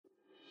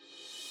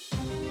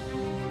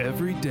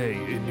Every day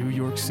in New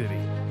York City,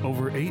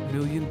 over 8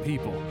 million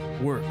people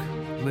work,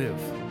 live,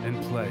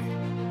 and play.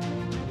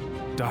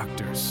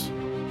 Doctors,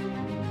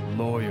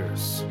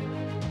 lawyers,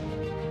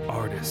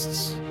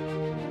 artists.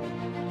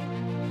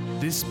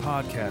 This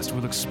podcast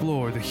will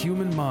explore the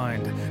human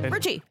mind and...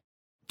 Richie!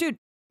 Dude,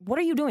 what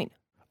are you doing?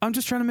 I'm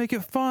just trying to make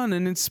it fun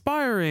and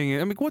inspiring.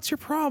 I mean, what's your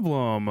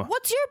problem?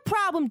 What's your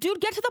problem,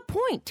 dude? Get to the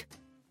point.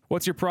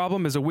 What's Your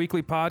Problem is a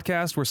weekly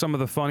podcast where some of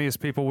the funniest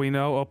people we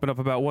know open up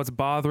about what's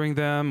bothering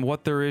them,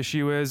 what their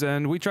issue is,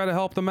 and we try to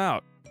help them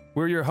out.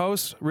 We're your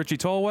hosts, Richie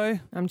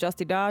Tolway. I'm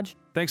Justy Dodge.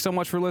 Thanks so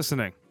much for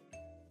listening.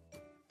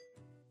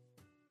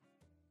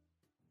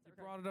 You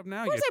brought it up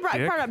now, Of course I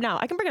brought it up now.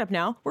 I can bring it up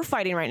now. We're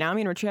fighting right now.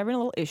 Me and Richie are having a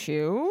little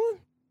issue.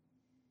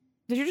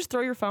 Did you just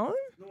throw your phone?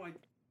 No, I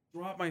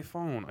dropped my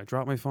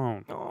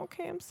phone. Oh,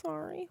 okay, I'm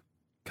sorry.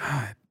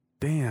 God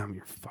damn,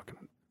 you're fucking...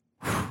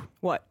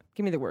 What?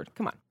 Give me the word.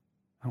 Come on.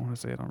 I don't want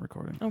to say it on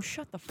recording. Oh,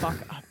 shut the fuck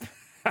up.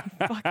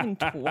 You fucking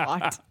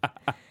twat.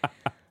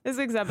 This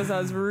week's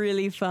episode is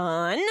really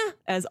fun,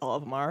 as all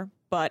of them are.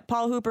 But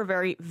Paul Hooper,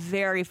 very,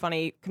 very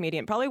funny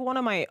comedian. Probably one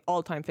of my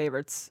all-time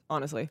favorites,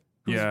 honestly.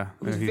 Who's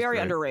He's very great.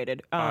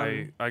 underrated.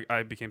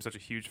 I became such a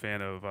huge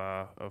fan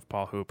of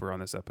Paul Hooper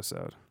on this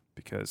episode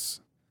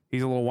because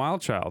he's a little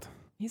wild child.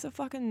 He's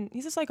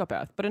a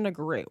psychopath, but in a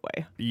great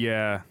way.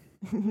 Yeah.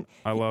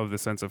 I love the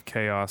sense of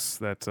chaos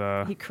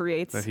that He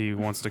creates. that he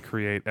wants to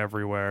create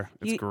everywhere.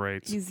 It's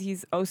great.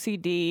 He's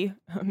OCD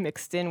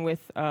mixed in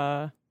with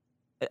an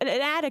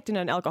addict and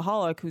an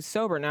alcoholic who's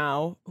sober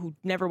now, who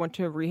never went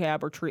to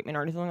rehab or treatment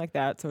or anything like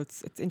that. So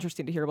it's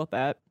interesting to hear about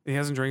that. He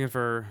hasn't drinking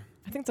for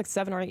I think it's like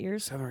 7 or 8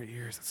 years. 7 or 8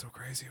 years. That's so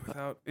crazy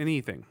without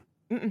anything.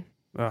 Mm-mm.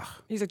 Ugh.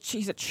 He's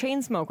a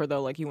chain smoker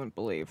though, like you wouldn't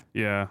believe.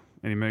 Yeah,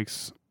 and he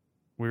makes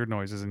weird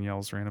noises and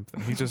yells random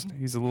things.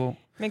 He's a little...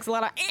 Makes a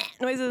lot of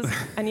noises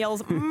and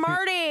yells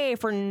Marty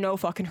for no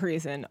fucking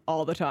reason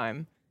all the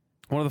time.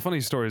 One of the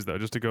funny stories, though,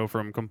 just to go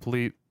from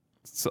complete,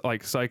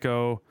 like,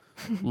 psycho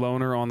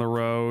loner on the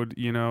road,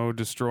 you know,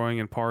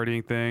 destroying and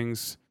partying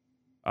things,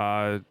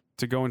 to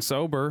going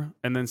sober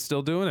and then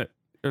still doing it.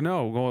 Or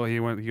no, well, he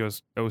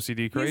goes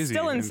OCD crazy. He's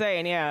still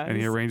insane, yeah. And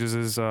he arranges he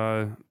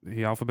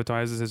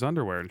alphabetizes his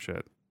underwear and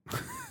shit.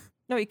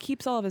 No, he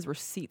keeps all of his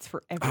receipts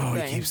for everything. Oh,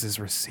 he keeps his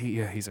receipt.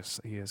 Yeah, he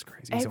is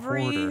crazy. He's a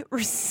hoarder.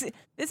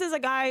 This is a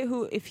guy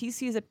who, if he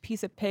sees a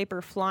piece of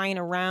paper flying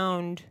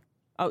around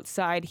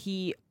outside,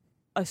 he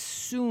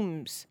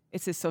assumes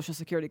it's his social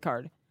security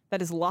card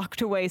that is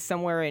locked away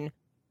somewhere in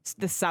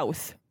the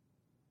South.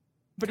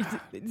 But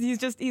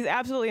he's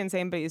absolutely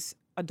insane, but he's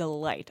a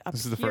delight.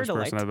 This is the first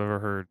person I've ever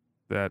heard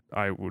that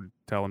I would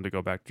tell him to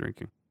go back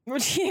drinking. I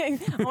want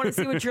to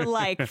see what you're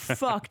like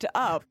fucked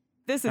up.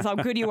 This is how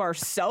good you are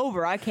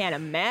sober. I can't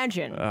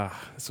imagine.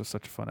 This was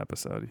such a fun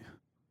episode.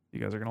 You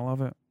guys are going to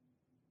love it.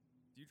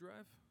 Do you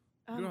drive?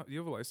 Do you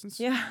have a license?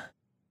 Yeah.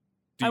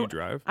 Do you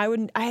drive?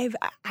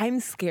 I'm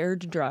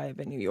scared to drive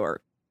in New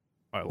York.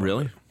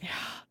 Really? Yeah.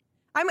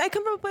 I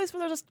come from a place where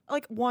there's just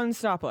like one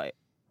stoplight.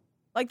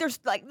 Like there's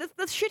like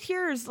this shit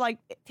here is like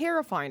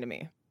terrifying to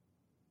me.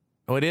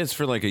 Oh, it is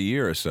for like a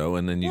year or so,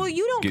 and then you. Well,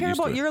 you don't care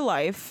about it. your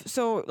life,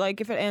 so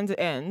like if it ends, it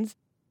ends.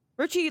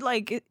 Richie,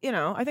 like, you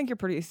know, I think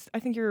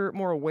you're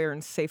more aware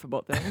and safe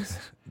about things.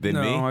 Than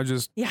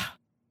me? Yeah.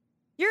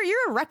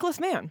 You're a reckless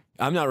man.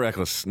 I'm not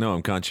reckless. No,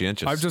 I'm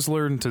conscientious. I've just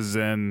learned to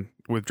zen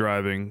with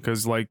driving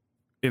because, like,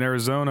 in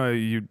Arizona,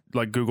 you,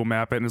 like, Google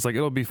Map it, and it's like,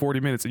 it'll be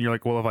 40 minutes. And you're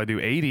like, well, if I do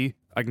 80,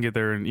 I can get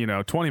there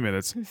in, 20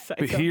 minutes.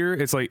 But here,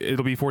 it's like,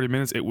 it'll be 40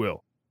 minutes. It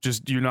will.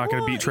 Just, you're not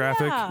going to beat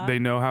traffic. Yeah. They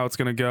know how it's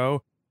going to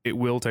go. It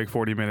will take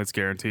 40 minutes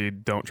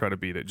guaranteed. Don't try to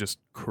beat it. Just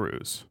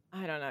cruise.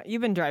 I don't know.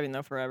 You've been driving,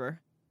 though,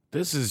 forever.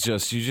 This is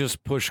you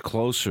just push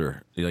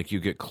closer. Like, you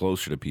get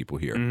closer to people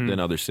here than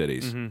other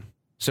cities. Mm-hmm.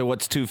 So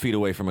what's 2 feet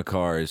away from a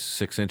car is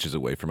 6 inches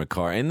away from a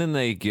car. And then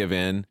they give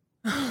in.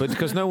 But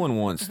because no one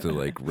wants to,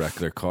 like, wreck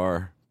their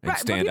car and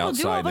stand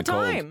outside in the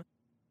cold. Time.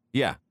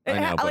 Yeah, I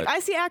know. Like, I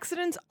see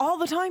accidents all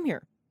the time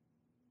here.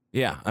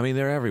 Yeah, I mean,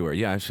 they're everywhere.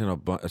 Yeah, I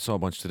saw a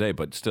bunch today,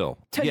 but still.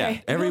 Today. Yeah,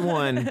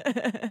 everyone,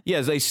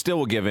 yeah, they still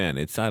will give in.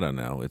 I don't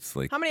know. It's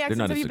like, how many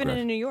accidents have you been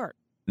in New York?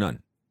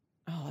 None.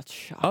 Oh, that's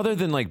shocking. Other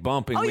than, like,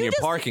 bumping when you're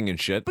parking and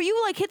shit. But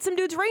you, like, hit some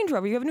dude's Range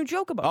Rover. You have a new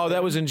joke about Oh,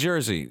 that was in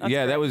Jersey.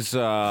 Yeah, that was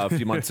a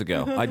few months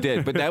ago. I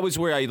did. But that was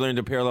where I learned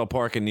to parallel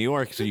park in New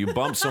York. So you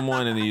bump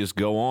someone and then you just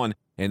go on.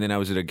 And then I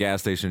was at a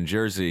gas station in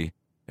Jersey.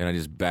 And I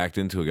just backed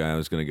into a guy. I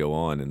was going to go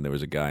on, and there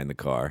was a guy in the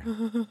car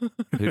who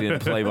didn't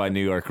play by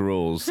New York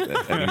rules, and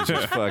he was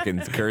just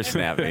fucking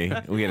cursing at me.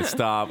 We had to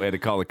stop. I had to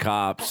call the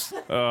cops.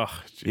 Oh,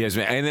 yes,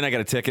 man. And then I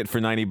got a ticket for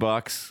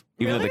 $90,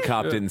 even though the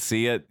cop didn't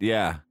see it.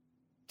 Yeah.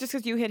 Just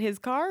because you hit his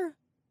car?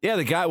 Yeah,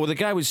 the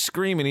guy was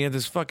screaming. He had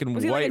this fucking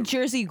Was he like a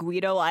Jersey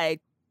Guido, like,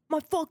 my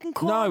fucking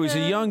car? No, he was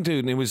a young dude,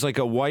 and it was like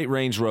a white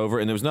Range Rover,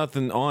 and there was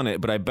nothing on it,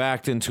 but I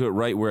backed into it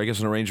right where I guess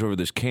on a Range Rover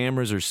there's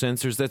cameras or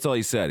sensors. That's all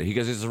he said. He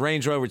goes, it's a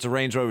Range Rover, it's a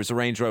Range Rover, it's a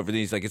Range Rover. Then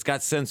he's like, it's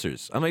got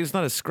sensors. I'm like, it's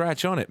not a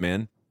scratch on it,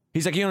 man.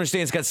 He's like, you don't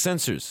understand, it's got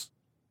sensors.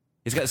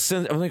 He's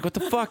got I'm like, what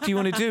the fuck do you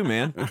want to do,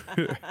 man?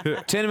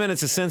 10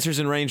 minutes of sensors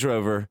in Range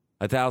Rover.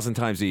 1,000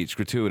 times each,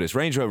 gratuitous.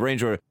 Range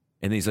Rover.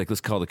 And he's like,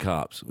 let's call the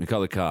cops. We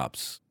call the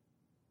cops.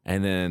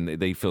 And then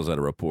they fills out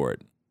a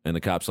report. And the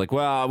cop's like,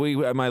 well,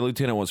 my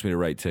lieutenant wants me to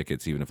write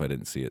tickets even if I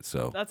didn't see it.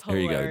 So That's here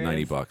you go,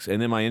 hilarious. $90.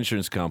 And then my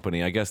insurance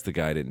company, I guess the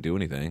guy didn't do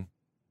anything.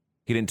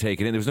 He didn't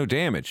take it in. There was no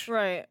damage.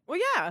 Right. Well,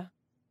 yeah.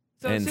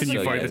 So And it's Can just you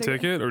so, like fight yeah. the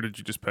ticket, or did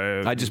you just pay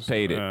it? I just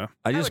paid it.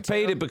 I just would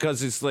paid too. it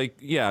because it's like,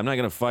 yeah, I'm not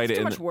going to fight It's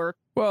it. too And much work.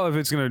 Well, if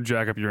it's gonna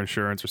jack up your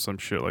insurance or some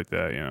shit like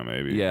that,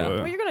 maybe. Yeah. but-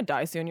 Well, you're gonna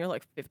die soon. You're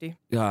like 50.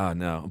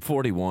 no, I'm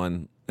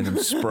 41 and I'm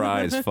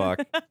spry as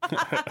fuck.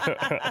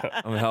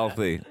 I'm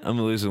healthy.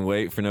 I'm losing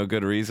weight for no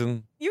good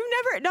reason. You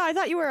never. No, I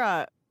thought you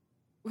were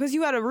because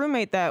you had a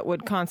roommate that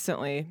would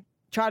constantly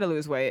try to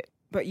lose weight,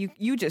 but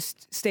you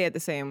just stay at the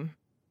same,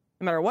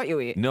 no matter what you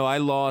eat. No, I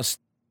lost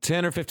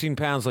 10 or 15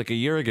 pounds like a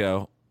year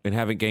ago and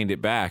haven't gained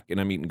it back,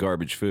 and I'm eating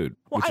garbage food,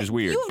 Well, which is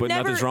weird. you've But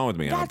never- nothing's wrong with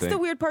me, I don't That's think. the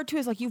weird part too.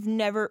 Is like you've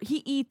never.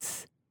 He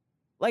eats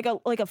like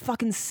a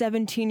fucking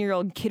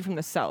 17-year-old kid from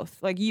the south.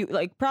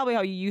 Like probably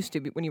how you used to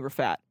be when you were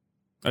fat.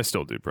 I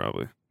still do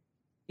probably.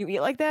 You eat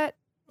like that?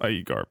 I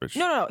eat garbage.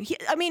 No.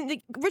 I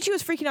mean, Richie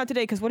was freaking out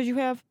today because what did you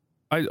have?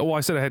 I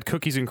said I had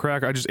cookies and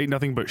cracker. I just ate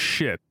nothing but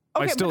shit.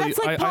 Okay, I but still that's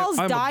eat. like Paul's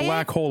I'm diet. a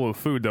black hole of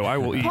food, though. I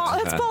will eat.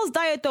 That's Paul's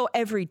diet though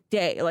every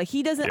day. Like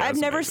he doesn't. Yeah, I've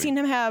that's never amazing. seen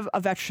him have a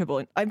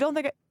vegetable. I don't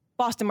think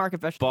Boston Market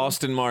vegetable.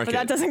 Boston Market. But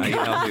that doesn't I eat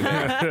healthy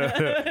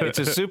there. count. It's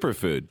a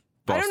superfood. I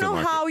Boston don't know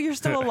Market. how you're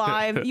still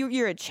alive.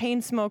 You're a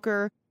chain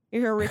smoker.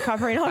 You're a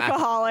recovering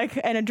alcoholic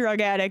and a drug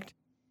addict.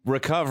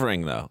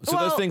 Recovering though, so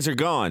Well, those things are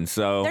gone.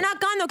 So They're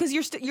not gone though because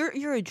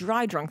you're a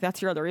dry drunk.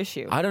 That's your other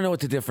issue. I don't know what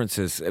the difference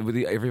is.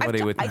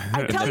 Everybody with I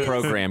tell the you this-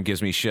 program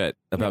gives me shit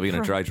about being a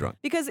dry drunk.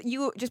 Because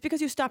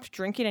because you stopped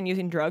drinking and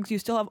using drugs, you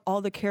still have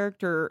all the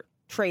character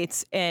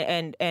traits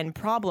and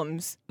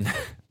problems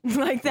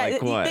like that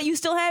Like what? that you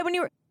still had when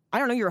you were. I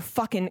don't know. You're a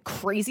fucking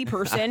crazy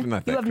person. I'm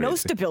not You that have no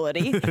crazy. stability.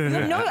 You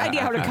have no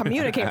idea how to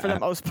communicate for the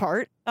most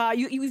part.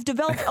 You've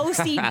developed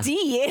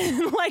OCD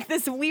and like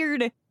this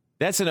weird.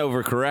 That's an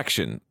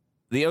overcorrection.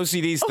 The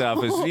OCD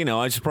stuff is, I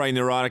was probably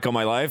neurotic all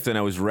my life. Then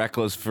I was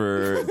reckless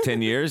for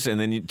 10 years. And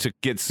then to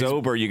get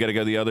sober, you got to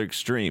go the other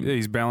extreme. Yeah,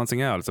 he's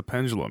balancing out. It's a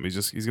pendulum.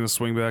 He's gonna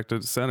swing back to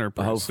the center.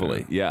 pretty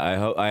Hopefully. soon. Yeah,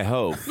 I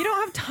hope. You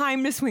don't have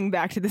time to swing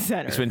back to the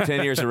center. It's been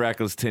 10 years of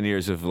reckless, 10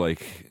 years of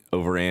like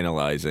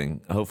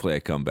overanalyzing. Hopefully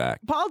I come back.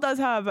 Paul does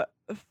have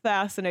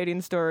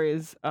fascinating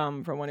stories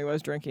from when he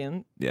was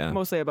drinking. Yeah.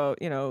 Mostly about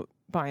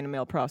buying a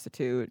male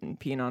prostitute and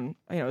peeing on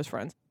his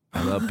friends.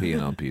 I love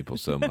peeing on people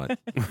so much.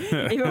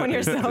 Even when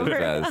you're It's the sober.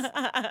 best.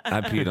 I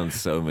peed on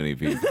so many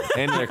people.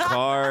 In their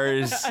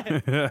cars.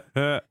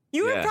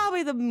 You were Yeah.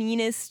 probably the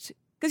meanest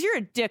because you're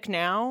a dick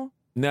now.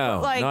 No,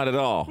 Like- not at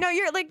all. No,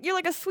 you're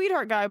like a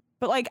sweetheart guy,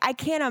 but like I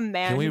can't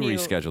imagine. Can we you,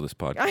 reschedule this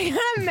podcast? I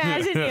can't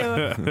imagine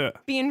you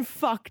being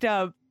fucked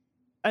up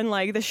and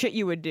like the shit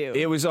you would do.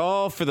 It was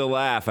all for the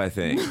laugh, I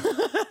think.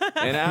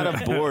 And out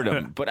of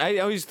boredom. But I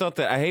always thought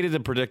that I hated the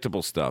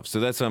predictable stuff. So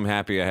that's why I'm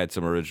happy I had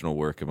some original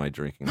work in my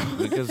drinking.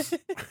 Because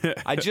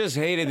I just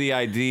hated the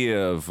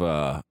idea of,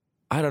 I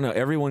don't know,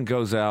 everyone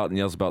goes out and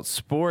yells about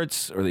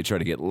sports or they try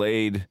to get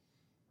laid.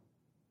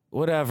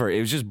 Whatever. It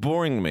was just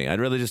boring to me. I'd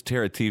rather just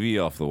tear a TV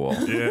off the wall.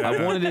 Yeah.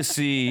 I wanted to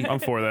see I'm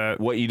for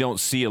that. what you don't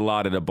see a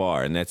lot at a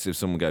bar. And that's if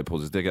some guy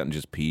pulls his dick out and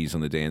just pees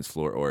on the dance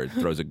floor or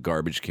throws a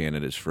garbage can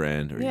at his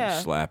friend or Yeah.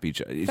 you slap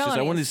each other. It's just, I wanted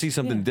to Felonies. see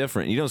something Yeah.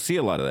 different. You don't see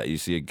a lot of that. You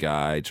see a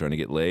guy trying to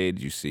get laid.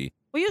 You see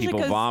well, usually people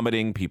 'cause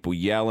vomiting, people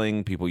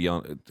yelling,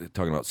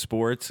 talking about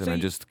sports, and So I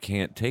you- just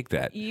can't take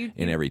that you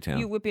in every town.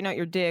 you whipping out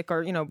your dick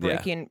or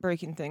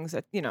breaking things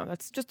that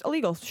that's just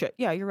illegal shit.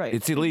 Yeah, you're right.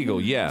 It's illegal,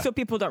 yeah. So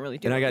people don't really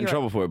do And it. I got in You're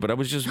trouble for it, but I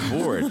was just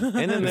bored. And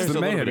then It's there's the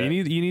a little mayhem.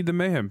 bit. You need the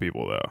mayhem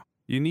people though.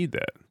 You need that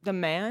right. The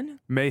man.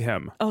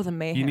 mayhem. Oh, the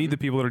mayhem. You need the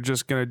people that are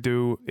just gonna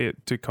do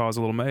it to cause a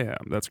little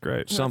mayhem. That's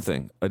great.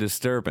 Something, a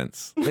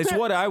disturbance. It's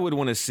what I would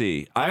want to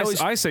see.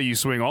 I say you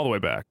swing all the way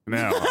back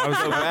now. I was, back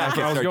and I was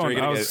start going.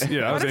 drinking I was, again.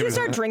 yeah, I Why was don't you aiming-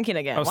 start drinking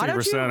again? I was Why thinking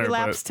don't for you center,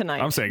 relapse but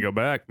tonight? I'm saying go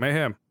back.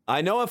 Mayhem.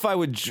 I know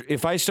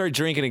if I start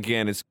drinking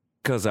again, it's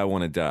because I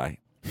want to die.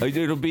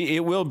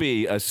 It will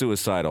be a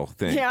suicidal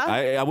thing. Yeah?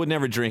 I would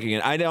never drink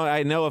again.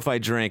 I know if I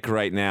drank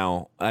right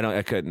now,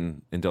 I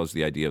couldn't indulge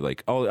the idea of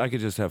like, oh, I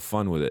could just have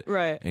fun with it,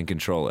 Right. and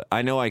control it.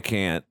 I know I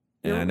can't,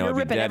 and You're- I know you're I'd be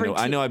ripping dead. every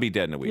I know I'd be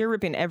dead in a week. You're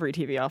ripping every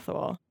TV off the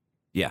wall.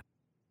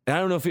 I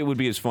don't know if it would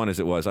be as fun as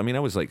it was. I mean, I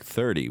was like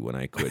 30 when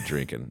I quit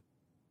drinking.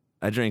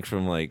 I drank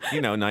from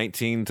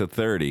 19 to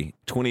 30.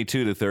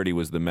 22 to 30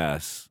 was the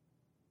mess.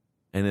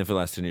 And then for the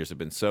last 10 years I've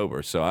been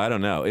sober. So I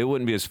don't know. It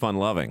wouldn't be as fun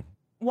loving.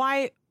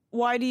 Why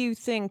do you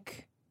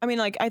think? I mean,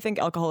 like I think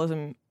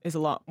alcoholism is a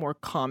lot more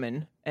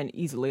common and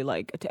easily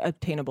like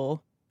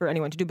attainable for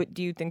anyone to do. But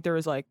do you think there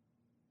was like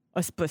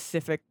a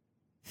specific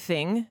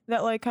thing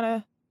that like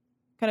kind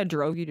of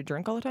drove you to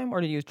drink all the time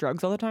or to use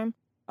drugs all the time,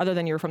 other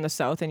than you're from the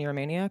South and you're a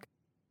maniac?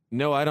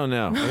 No, I don't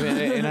know. I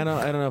mean, and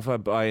I don't know if I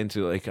buy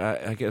into like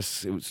I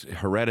guess it was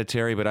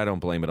hereditary, but I don't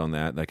blame it on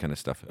that kind of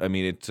stuff. I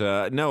mean,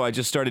 no, I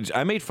just started.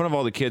 I made fun of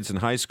all the kids in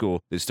high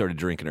school that started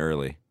drinking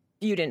early.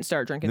 You didn't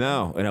start drinking.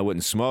 No, and I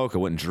wouldn't smoke. I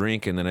wouldn't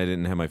drink, and then I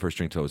didn't have my first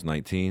drink till I was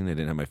 19. I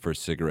didn't have my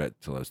first cigarette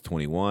till I was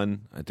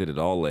 21. I did it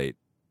all late.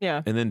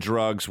 Yeah. And then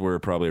drugs were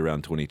probably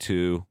around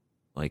 22.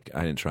 Like,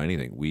 I didn't try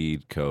anything.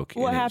 Weed, coke.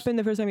 What happened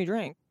the first time you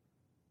drank?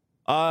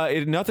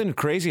 Nothing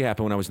crazy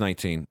happened when I was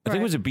 19. I think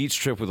it was a beach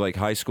trip with like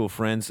high school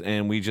friends,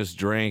 and we just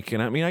drank.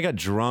 And I mean, I got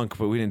drunk,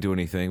 but we didn't do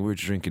anything. We were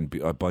drinking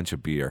a bunch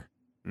of beer.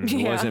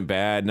 It wasn't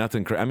bad.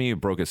 Nothing. I mean, you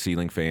broke a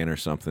ceiling fan or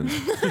something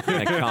in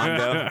a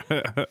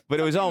condo, but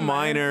it was all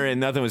minor, and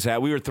nothing was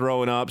happening. We were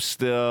throwing up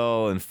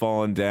still and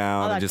falling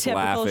down All and that just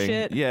typical laughing.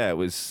 shit. Yeah, it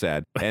was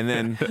sad. And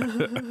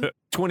then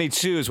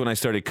 22 is when I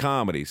started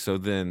comedy. So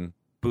then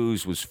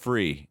booze was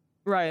free.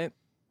 Right.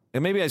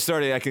 And maybe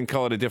I can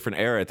call it a different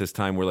era at this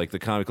time, where like the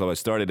comedy club I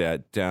started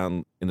at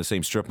down in the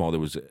same strip mall, there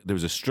was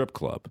a strip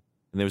club,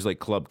 and there was like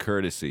Club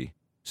Courtesy.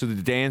 So the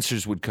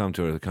dancers would come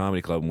to the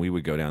comedy club, and we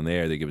would go down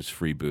there. They give us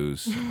free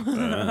booze.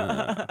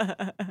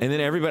 And then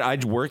I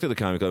worked at the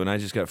comedy club, and I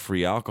just got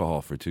free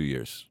alcohol for 2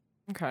 years.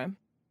 Okay.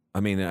 I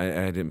mean,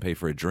 I didn't pay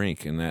for a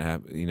drink, and that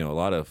happened, a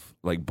lot of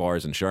like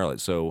bars in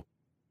Charlotte. So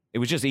it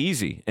was just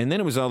easy. And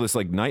then it was all this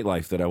like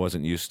nightlife that I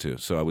wasn't used to.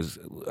 So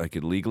I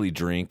could legally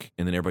drink,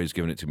 and then everybody was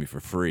giving it to me for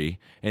free.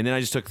 And then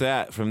I just took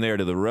that from there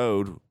to the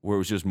road, where it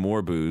was just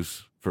more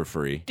booze for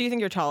free. Do you think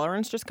your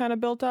tolerance just kind of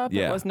built up?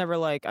 Yeah. It was never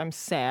like, I'm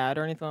sad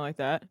or anything like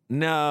that?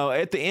 No,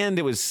 at the end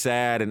it was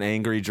sad and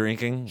angry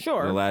drinking.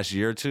 Sure. The last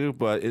year or two,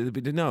 but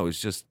no, it was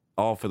just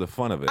all for the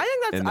fun of it.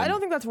 I don't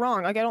think that's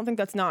wrong. Like, I don't think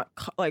that's not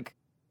like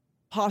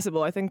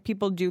possible. I think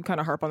people do kind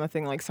of harp on the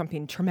thing like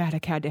something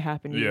traumatic had to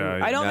happen to you. Yeah,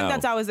 I don't think no.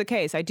 that's always the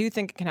case. I do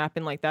think it can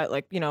happen like that.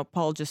 Like,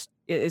 Paul just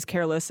is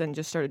careless and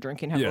just started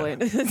drinking heavily. Yeah.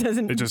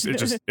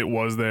 It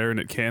was there and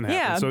it can happen.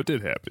 Yeah. So it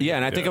did happen. Yeah,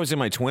 and I think I was in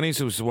my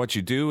 20s. It was what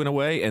you do in a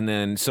way, and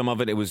then some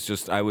of it was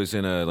just I was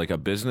in a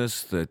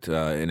business that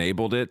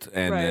enabled it,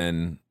 and Right.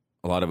 then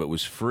a lot of it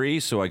was free,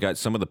 so I got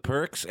some of the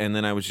perks, and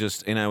then I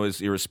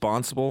was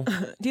irresponsible.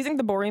 Do you think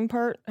the boring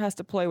part has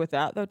to play with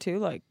that though too?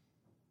 Like,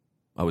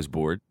 I was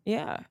bored.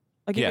 yeah.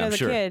 Like Yeah, even I'm as a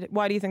sure. kid,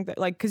 why do you think that?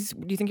 Like, because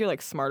do you think you're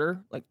like smarter,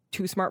 like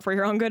too smart for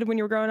your own good when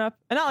you were growing up,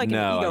 and not like No,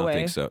 in an I ego don't way?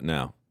 think so.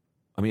 No,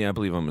 I mean I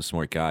believe I'm a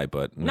smart guy,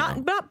 but no.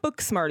 Not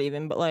book smart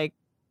even, but like,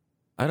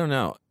 I don't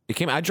know.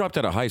 I dropped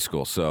out of high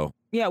school, so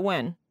yeah,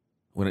 when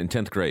when in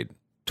 10th grade,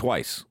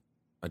 twice.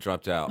 I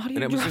dropped out. How do And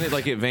you it was in drop-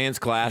 like advanced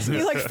classes.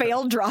 you like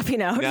failed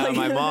dropping out. No, like,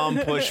 my mom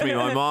pushed me.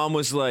 My mom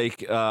was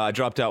like, I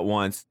dropped out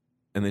once,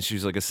 and then she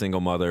was like a single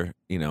mother,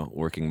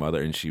 working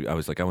mother, and I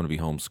was like, I want to be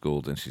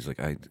homeschooled, and she's like,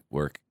 I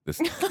work this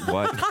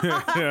what?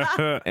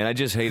 And I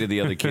just hated the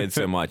other kids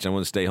so much. I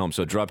want to stay home,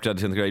 so I dropped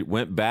out of 10th grade,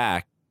 went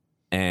back,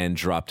 and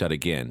dropped out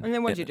again. And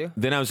then what'd you do?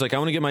 Then I was like, I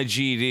want to get my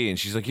GED, and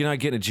she's like, you're not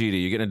getting a GED,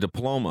 you're getting a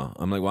diploma.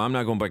 I'm like, well, I'm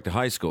not going back to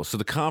high school. So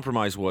the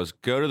compromise was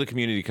go to the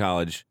community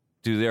college,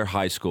 do their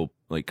high school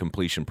like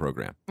completion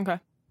program. Okay.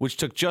 Which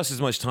took just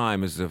as much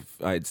time as if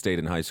I had stayed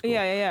in high school.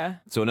 Yeah.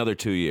 So another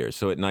 2 years.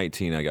 So at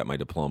 19, I got my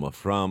diploma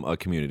from a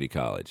community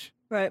college.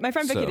 Right. My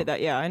friend Vicky So- did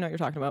that. Yeah, I know what you're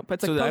talking about. But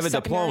it's like So I have a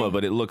post-secondary. diploma,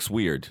 but it looks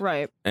weird.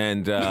 Right.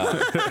 And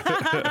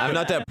I'm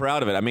not that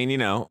proud of it. I mean,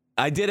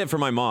 I did it for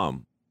my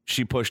mom.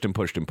 She pushed and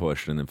pushed and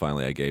pushed, and then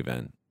finally I gave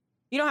in.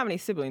 You don't have any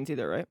siblings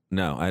either, right?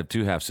 No, I have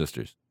 2 half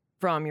sisters.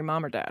 From your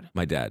mom or dad?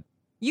 My dad.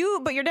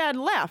 But your dad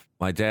left.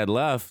 My dad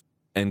left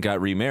and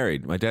got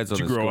remarried. My dad's on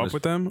Did you the grow school up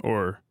with them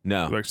or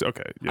No. like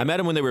okay? Yeah. I met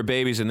them when they were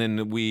babies, and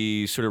then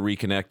we sort of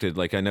reconnected.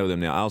 Like, I know them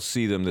now. I'll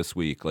see them this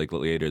week, like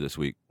later this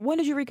week. When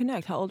did you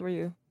reconnect? How old were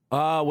you?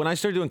 When I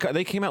started doing,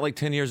 they came out like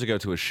 10 years ago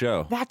to a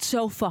show. That's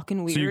so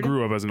fucking weird. So you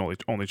grew up as an only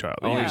child.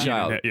 Only You didn't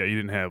child. you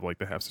didn't have like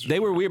the half sisters.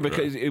 They were weird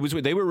because it was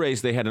they were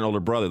raised. They had an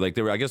older brother. Like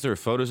I guess there were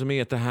photos of me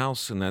at the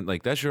house, and then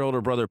like that's your older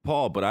brother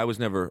Paul. But I was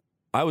never.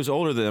 I was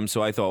older than them,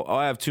 so I thought,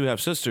 I have 2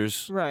 half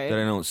sisters Right. that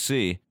I don't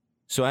see.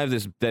 So I have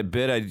that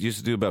bit I used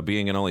to do about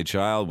being an only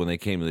child. When they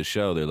came to the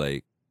show, they're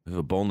like, "I have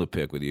a bone to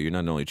pick with you. You're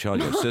not an only child.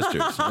 You have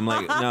sisters." I'm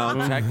like, no,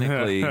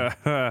 technically, I'm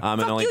an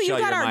Fuck only you, you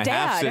child. got You're our my half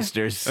dad.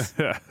 sisters.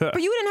 But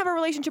you didn't have a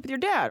relationship with your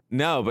dad.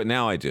 No, but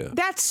now I do.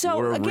 That's so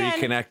We're again.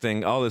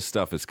 reconnecting. All this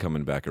stuff is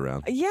coming back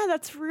around. Yeah,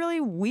 that's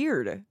really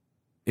weird.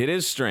 It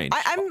is strange.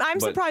 I'm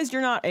But surprised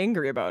you're not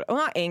angry about it. Well,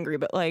 not angry,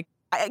 but like,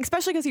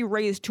 especially because he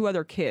raised 2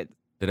 other kids.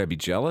 Did I be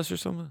jealous or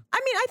something? I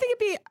mean,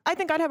 I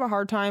think I'd have a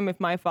hard time if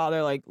my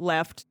father like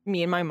left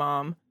me and my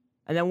mom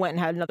and then went and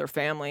had another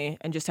family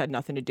and just had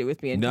nothing to do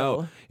with me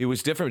until. No, it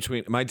was different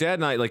between my dad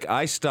and I. Like,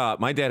 I stopped.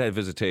 My dad had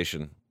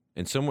visitation,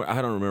 and somewhere,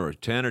 I don't remember,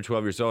 10 or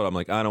 12 years old, I'm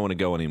like, I don't want to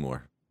go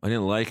anymore. I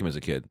didn't like him as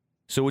a kid.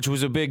 So, which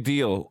was a big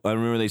deal. I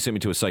remember they sent me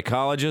to a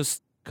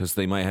psychologist because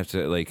they might have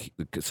to, like,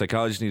 the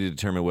psychologist needed to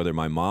determine whether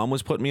my mom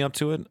was putting me up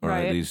to it or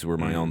Right. these were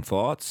my own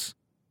thoughts,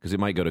 because it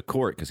might go to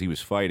court because he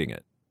was fighting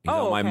it. My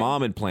okay.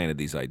 mom had planted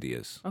these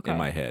ideas Okay. in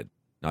my head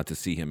not to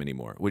see him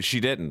anymore, which she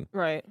didn't.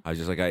 Right. I was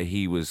just like,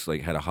 he was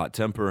like, had a hot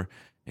temper,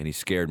 and he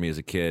scared me as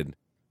a kid.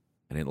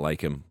 I didn't like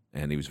him,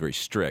 and he was very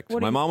strict. What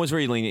do My you- mom was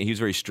very lenient. He was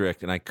very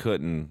strict, and I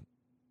couldn't,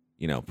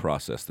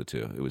 process the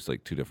two. It was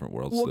like two different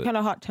worlds. What kind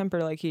of hot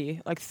temper like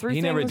he? Like three He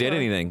things? never did or-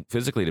 anything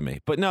physically to me.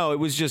 But no, it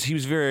was just, he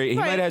Right.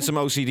 might have some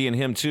OCD in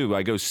him too.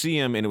 I go see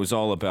him and it was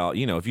all about,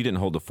 if you didn't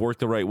hold the fork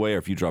the right way or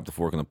if you dropped the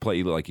fork on the plate,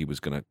 you looked like he was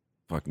going to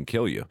fucking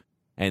kill you.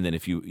 And then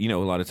if you, a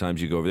lot of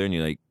times you go over there and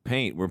you're like,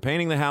 we're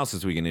painting the house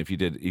this weekend. If you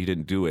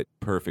didn't do it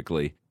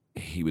perfectly,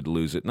 he would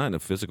lose it. Not in a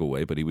physical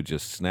way, but he would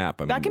just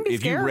snap. I That can be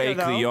if you scary, rake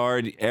though. the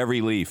yard,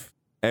 every leaf,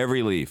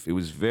 it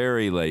was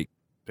very like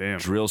Damn.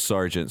 drill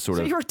sergeant sort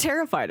So of. you were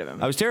terrified of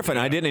him. I was terrified. And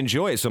I didn't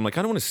enjoy it. So I'm like,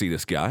 I don't want to see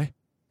this guy.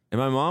 And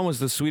my mom was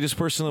the sweetest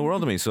person in the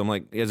world to me. So I'm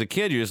like, as a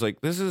kid, you're just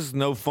like, this is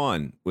no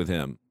fun with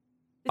him.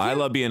 Did I you-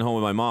 love being home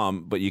with my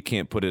mom, but you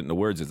can't put it into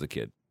words as a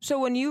kid. So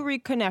when you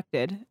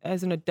reconnected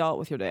as an adult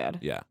with your dad,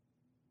 Yeah.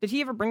 did he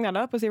ever bring that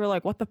up? Was they were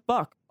like, "What the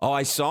fuck?" Oh,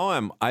 I saw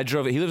him.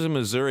 He lives in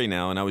Missouri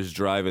now, and I was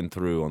driving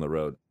through on the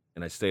road,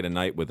 and I stayed a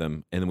night with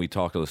him, and then we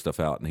talked all this stuff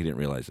out, and he didn't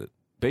realize it.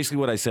 Basically,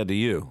 what I said to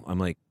you, I'm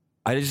like,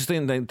 I just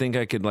didn't think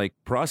I could like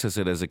process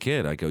it as a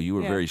kid. I go, you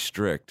were Yeah. very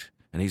strict,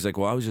 and he's like,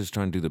 well, I was just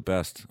trying to do the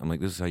best. I'm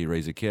like, this is how you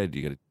raise a kid.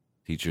 You got to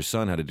teach your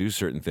son how to do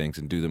certain things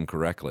and do them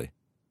correctly.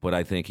 But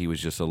I think he was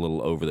just a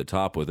little over the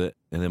top with it.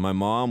 And then my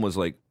mom was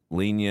like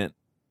lenient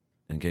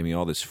and gave me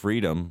all this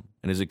freedom.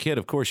 And as a kid,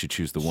 of course, you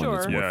choose the one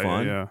that's Sure. more Yeah,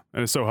 fun. yeah.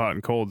 And it's so hot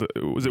and cold.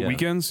 Was it Yeah.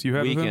 weekends you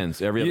had with him?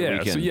 Weekends, every other yeah,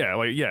 weekend.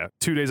 So yeah,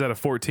 2 days out of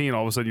 14,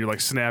 all of a sudden you're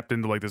like snapped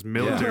into like this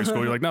military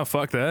school. You're like, no,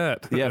 fuck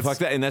that. Yeah, That's- fuck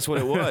that. And that's what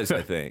it was,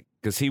 I think.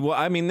 Because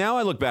now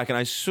I look back and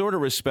I sort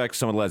of respect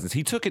some of the lessons.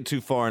 He took it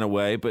too far in a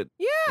way, but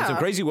in some Yeah.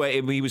 crazy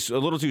way. He was a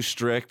little too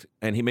strict,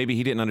 and he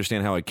didn't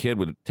understand how a kid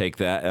would take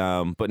that.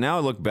 But now I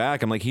look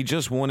back, I'm like, he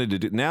just wanted to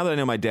do. Now that I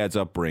know my dad's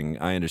upbringing,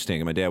 I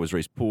understand. My dad was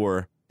raised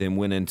poor, then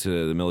went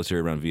into the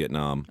military around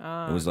Vietnam,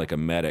 and was like a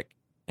medic,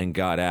 and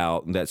got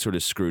out, and that sort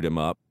of screwed him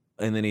up.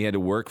 And then he had to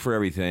work for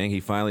everything. He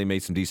finally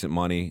made some decent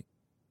money.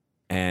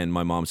 And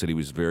my mom said he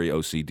was very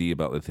OCD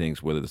about the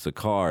things, whether it's the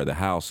car, the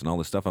house, and all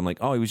this stuff. I'm like,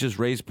 oh, he was just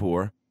raised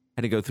poor.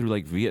 Had to go through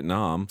like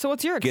Vietnam. So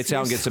what's your excuse? Gets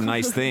out and gets some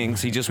nice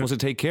things. He just wants to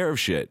take care of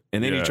shit.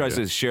 And then he Yeah, tries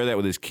yeah. to share that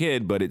with his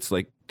kid, but it's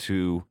like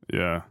too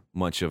Yeah.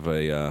 much of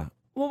a.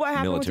 Well, what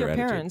happened with your military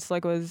attitude. parents?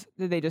 Like,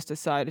 did they just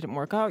decide it didn't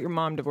work out? Your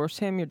mom divorced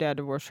him. Your dad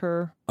divorced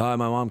her. My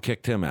mom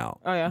kicked him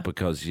out. Oh yeah.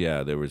 Because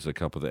there was a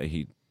couple that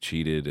he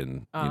cheated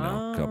and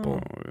a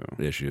couple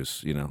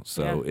issues.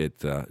 So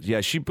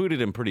she booted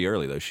him pretty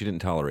early though. She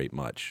didn't tolerate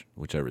much,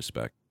 which I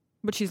respect.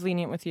 But she's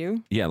lenient with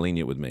you. Yeah,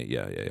 lenient with me.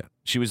 Yeah.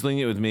 She was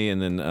lenient with me,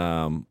 and then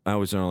I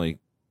was an only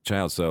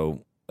child,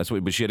 so that's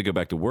what. But she had to go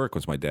back to work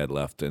once my dad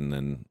left, and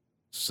then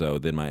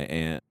my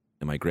aunt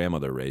and my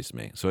grandmother raised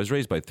me. So I was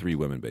raised by 3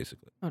 women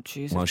basically. Oh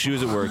Jesus. While she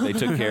was at work, they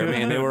took care of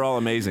me, and they were all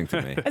amazing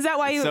to me. Is that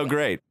why you? So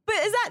great. But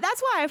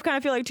that's why I kind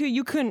of feel like too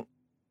you couldn't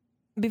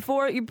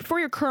before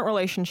your current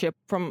relationship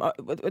from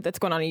that's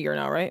going on a year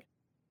now, right?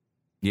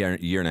 Yeah,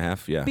 year and a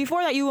half. Yeah,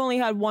 Before that, you only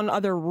had one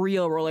other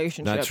real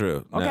relationship. not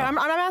true. Okay, No. I'm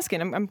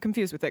asking. I'm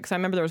confused with it because I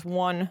remember there was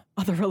one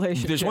other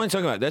relationship. There's one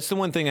talking about. That's the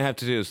one thing I have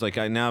to do. Is like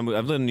I've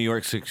lived in New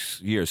York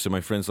 6 years, so my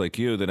friends like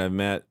you that I've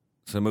met.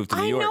 So I moved to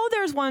New I York. know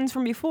there's ones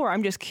from before.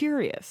 I'm just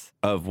curious.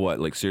 Of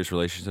what, like serious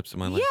relationships in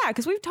my life? Yeah,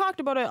 because we've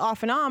talked about it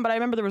off and on, but I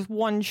remember there was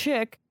one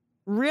chick,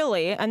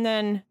 really, and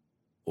then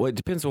Well, it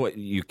depends on what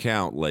you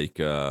count. Like,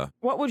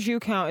 what would you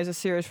count as a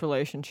serious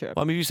relationship?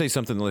 well, I mean, if you say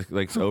something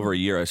like over a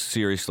year, a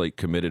serious, like,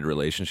 committed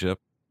relationship,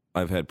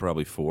 I've had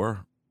probably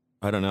 4.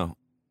 I don't know.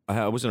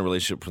 I was in a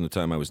relationship from the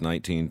time I was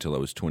 19 till I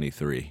was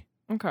 23.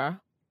 Okay. I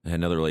had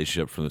another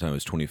relationship from the time I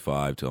was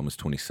 25 till almost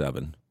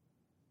 27.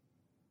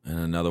 And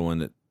another one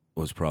that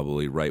was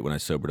probably right when I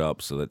sobered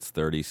up. So that's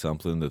 30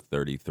 something to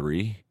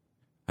 33.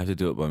 I have to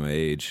do it by my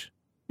age.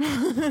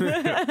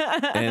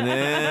 And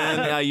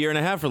then a year and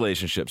a half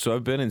relationship. So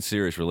I've been in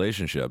serious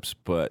relationships,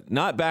 but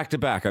not back to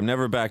back. I'm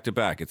never back to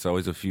back. It's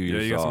always a few Yeah,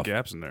 years you got some off.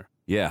 gaps in there.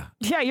 Yeah.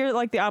 Yeah, you're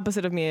like the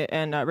opposite of me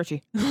and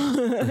Richie.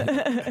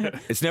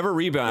 It's never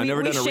rebound. I've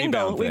never done a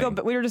shingle. rebound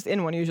thing. We were just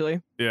in one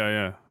usually.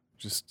 Yeah.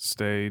 Just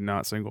stay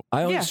not single.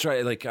 I always Yeah.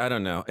 try, like, I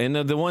don't know. And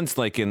the ones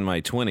like in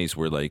my 20s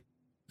were like,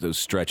 those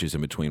stretches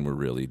in between were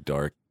really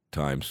dark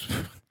times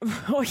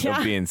Oh yeah.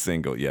 of being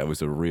single. Yeah, it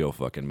was a real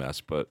fucking mess.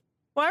 But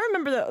Well, I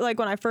remember that, like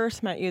when I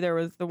first met you, there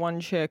was the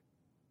one chick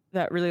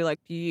that really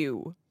liked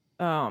you.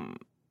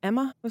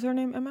 Emma was her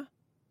name. Emma,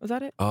 was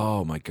that it?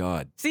 oh my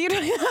God. See, you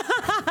don't.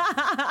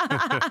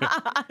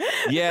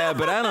 Yeah,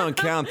 but I don't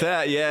count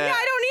that. Yeah,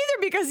 I don't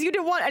either because you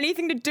didn't want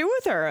anything to do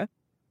with her.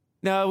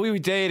 No, we were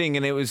dating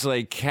and it was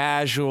like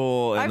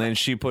casual, and then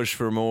she pushed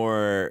for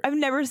more. I've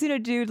never seen a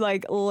dude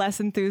like less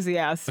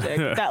enthusiastic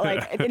that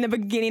like in the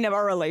beginning of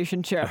our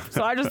relationship.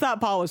 So I just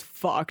thought Paul was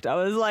fucked. I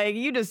was like,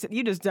 you just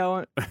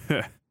don't.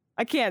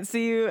 I can't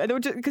see you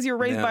because you're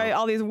raised No. by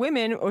all these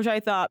women, which I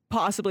thought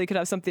possibly could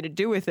have something to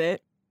do with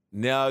it.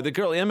 No, the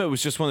girl Emma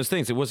was just one of those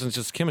things. It wasn't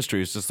just chemistry.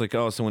 It was just like,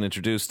 oh, someone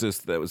introduced us.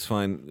 That was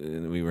fine.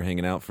 And we were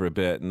hanging out for a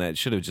bit, and that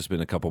should have just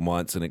been a couple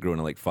months, and it grew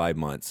into like 5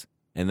 months.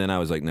 And then I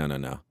was like,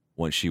 no.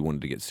 once she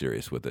wanted to get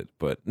serious with it.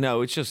 But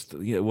no, it's just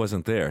it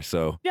wasn't there.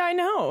 So Yeah, I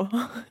know.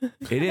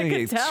 it didn't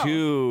get tell.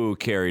 too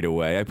carried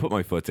away. I put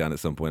my foot down at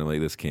some point. I'm like,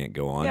 this can't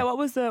go on. Yeah, what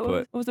was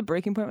the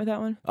breaking point with that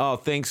one? Oh,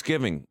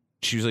 Thanksgiving.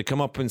 She was like,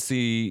 come up and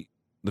see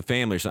the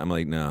family or something. I'm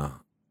like, no.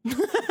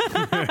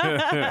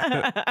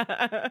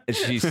 And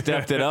she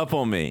stepped it up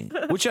on me,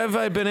 which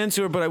I've been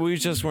into her, but we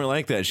just weren't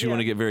like that. She wanted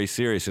to get very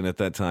serious, and at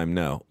that time,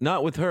 no.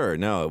 Not with her.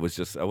 No, it was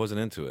just, I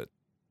wasn't into it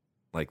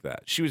like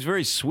that. She was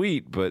very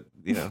sweet, but,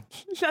 you know.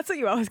 That's what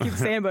you always keep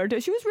saying about her,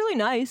 too. She was really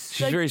nice.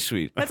 She's very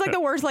sweet. That's like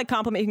the worst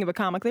compliment you can give a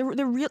comic.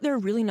 They're a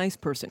really nice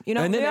person, you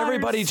know. And then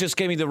everybody just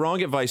gave me the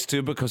wrong advice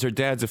too because her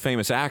dad's a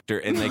famous actor,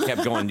 and they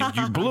kept going,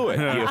 "You blew it.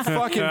 You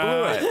fucking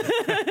blew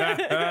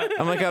it."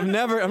 I'm like, I'm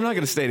not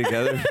going to stay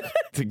together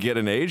to get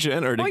an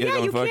agent or to get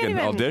on a fucking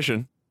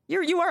audition.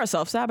 You are a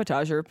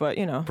self-sabotager, but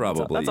you know,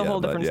 probably that's a whole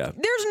different. Yeah.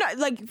 There's not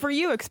like for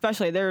you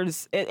especially.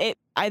 There's it.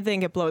 I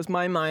think it blows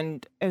my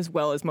mind as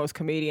well as most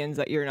comedians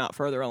that you're not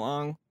further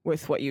along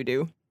with what you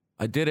do.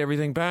 I did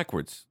everything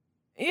backwards.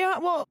 Yeah,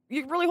 well,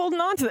 you're really holding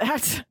on to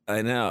that.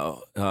 I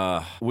know.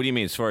 What do you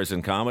mean as far as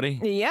in comedy?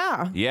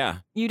 Yeah. Yeah.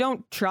 You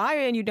don't try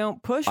and you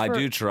don't push. I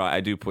do try.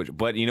 I do push.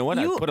 But you know what?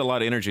 I put a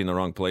lot of energy in the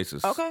wrong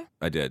places. Okay.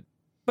 I did.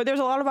 But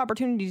there's a lot of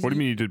opportunities. What do you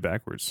mean you did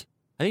backwards?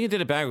 I think I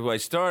did it backwards. I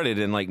started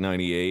in like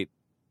 98,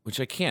 which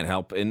I can't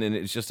help. And then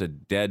it's just a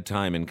dead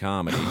time in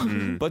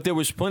comedy. But there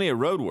was plenty of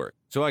road work.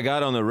 So I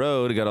got on the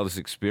road. I got all this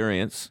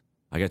experience.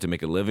 I got to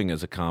make a living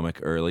as a comic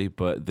early.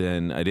 But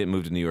then I didn't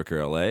move to New York or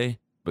L.A.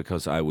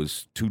 because I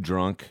was too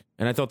drunk.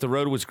 And I thought the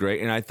road was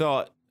great. And I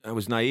thought I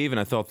was naive. And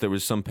I thought there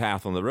was some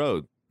path on the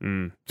road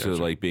to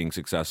like being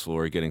successful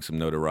or getting some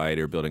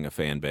notoriety or building a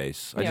fan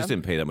base. I just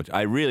didn't pay that much.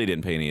 I really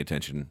didn't pay any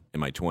attention in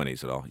my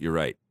 20s at all. You're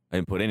right. I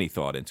didn't put any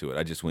thought into it.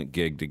 I just went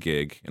gig to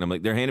gig. And I'm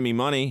like, they're handing me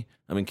money.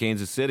 I'm in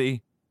Kansas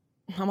City.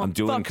 I'm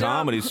doing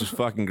comedy. This is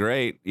fucking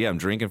great. Yeah, I'm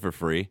drinking for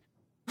free.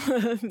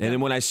 And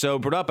then when I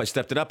sobered up, I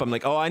stepped it up. I'm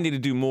like, oh, I need to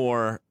do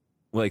more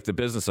like the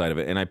business side of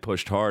it. And I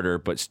pushed harder,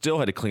 but still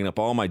had to clean up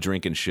all my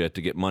drinking shit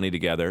to get money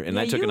together. And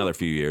that took another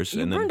few years.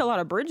 You burned a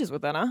lot of bridges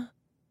with that, huh?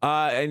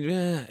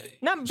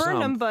 Not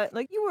burned them, but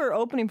like you were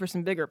opening for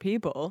some bigger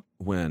people.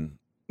 When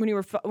you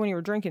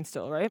were drinking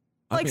still, right?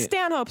 Like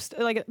Stanhope,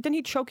 like didn't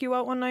he choke you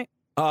out one night?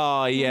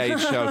 Oh, yeah, he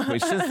choked me.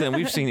 Since then,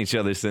 we've seen each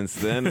other since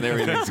then, and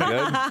everything's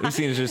good. We've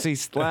seen each other. He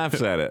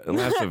laughs at it,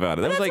 laughs about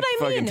it. That was like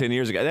fucking 10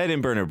 years ago. That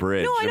didn't burn a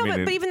bridge. No, I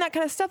know, but even that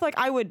kind of stuff, like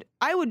I would,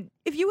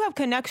 if you have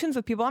connections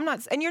with people,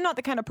 and you're not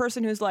the kind of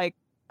person who's like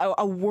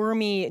a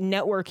wormy,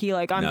 networky,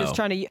 like I'm just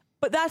trying to,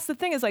 but that's the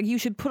thing is like you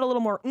should put a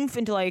little more oomph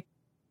into like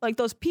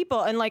those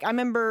people. And like I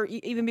remember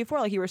even before,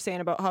 like you were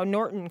saying about how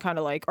Norton kind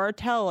of like, or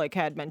Attell like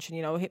had mentioned,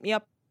 hit me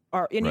up.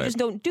 And you just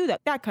don't do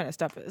that. That kind of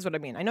stuff is what I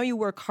mean. I know you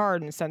work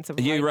hard in the sense of.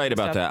 You're right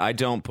about that. I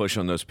don't push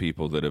on those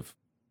people that have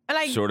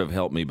sort of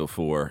helped me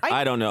before.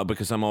 I don't know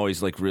because I'm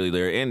always like really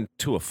there and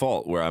to a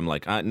fault where I'm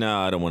like, no,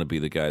 I don't want to be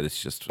the guy that's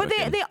just. But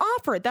they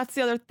offer it. That's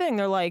the other thing.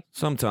 They're like.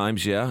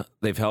 Sometimes, yeah,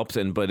 they've helped,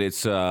 but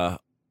it's no,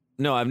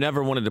 I've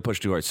never wanted to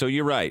push too hard. So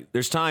you're right.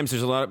 There's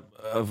a lot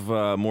of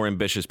more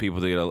ambitious people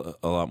that get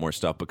a lot more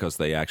stuff because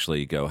they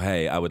actually go,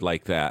 hey, I would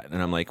like that,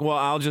 and I'm like, well,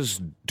 I'll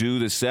just do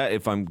the set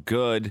if I'm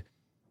good.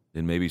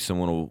 Then maybe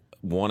someone will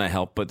want to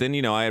help. But then,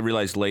 I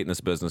realized late in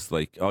this business,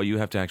 like, oh, you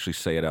have to actually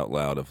say it out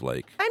loud of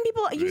like. And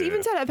people, you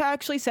even said, I've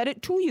actually said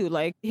it to you,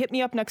 like, hit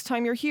me up next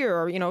time you're here.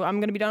 Or, I'm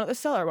going to be down at the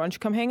cellar. Why don't you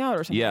come hang out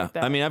or something like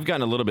that? I mean, I've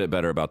gotten a little bit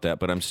better about that,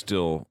 but I'm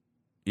still,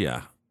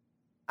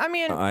 I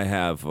mean. I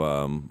have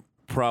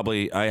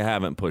I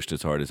haven't pushed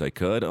as hard as I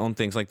could on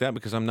things like that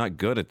because I'm not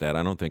good at that.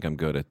 I don't think I'm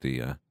good at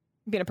the.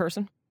 Being a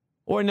person.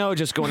 Or no,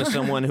 just going to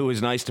someone who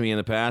was nice to me in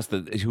the past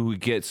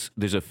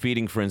there's a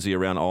feeding frenzy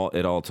around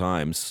at all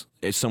times.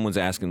 If someone's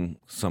asking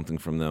something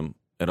from them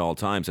at all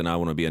times and I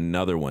want to be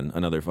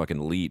another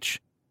fucking leech.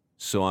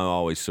 So I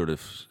always sort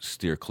of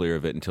steer clear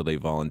of it until they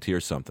volunteer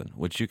something,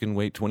 which you can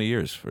wait 20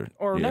 years for.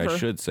 Or never. I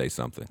should say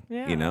something,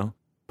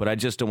 But I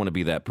just don't want to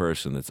be that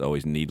person that's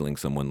always needling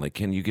someone like,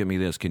 can you give me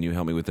this? Can you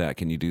help me with that?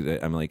 Can you do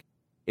that? I'm like,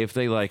 if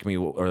they like me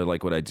or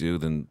like what I do,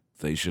 then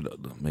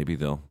maybe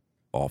they'll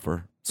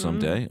offer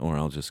someday, or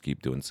I'll just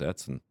keep doing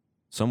sets and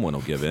someone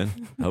will give in,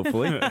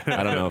 hopefully.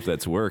 I don't know if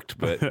that's worked,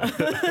 but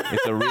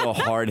it's a real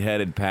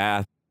hard-headed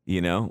path,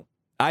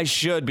 I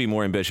should be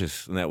more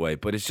ambitious in that way,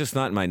 but it's just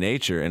not in my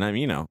nature, and I'm.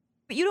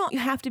 But you don't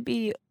have to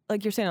be,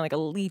 like you're saying, like a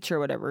leech or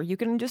whatever. You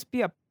can just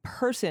be a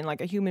person, like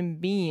a human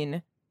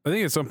being. I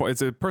think at some point,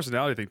 it's a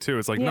personality thing, too.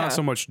 It's like not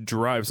so much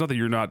drive. It's not that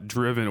you're not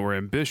driven or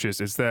ambitious.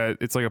 It's that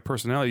it's like a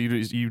personality.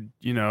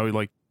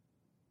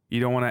 You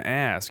don't want to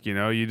ask, you're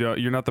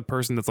not the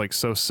person that's like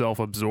so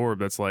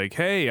self-absorbed. That's like,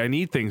 hey, I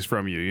need things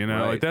from you,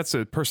 Right. Like that's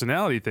a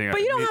personality thing.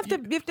 But you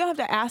don't have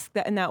to ask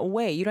that in that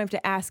way. You don't have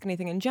to ask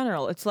anything in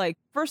general. It's like,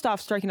 first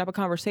off, striking up a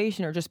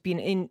conversation or just being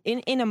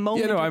in a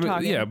moment.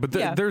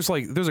 There's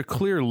there's a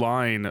clear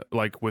line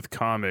like with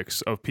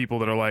comics of people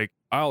that are like,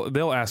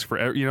 they'll ask for,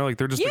 like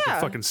they're just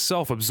like fucking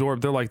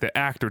self-absorbed. They're like the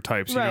actor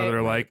types, that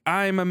are like,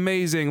 I'm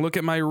amazing. Look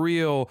at my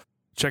reel.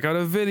 check out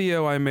a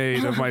video I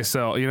made of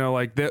myself. You know,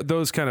 like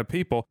those kind of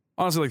people.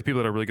 Honestly, like the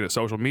people that are really good at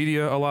social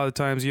media a lot of the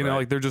times, you know,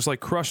 like they're just like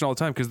crushing all the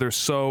time because they're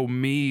so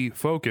me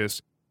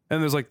focused.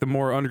 And there's like the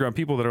more underground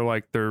people that are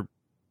like, they're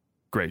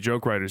great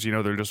joke writers, you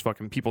know, they're just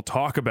fucking people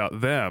talk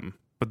about them,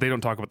 but they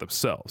don't talk about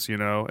themselves, you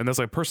know? And that's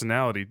like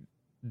personality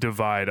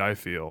divide, I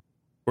feel.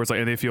 Where it's like,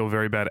 and they feel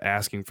very bad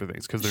asking for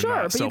things because they're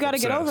not but you got to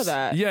get over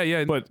that.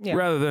 Yeah. But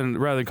rather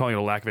than calling it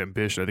a lack of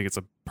ambition, I think it's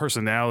a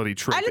personality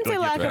trait. I didn't say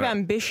lack of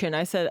ambition.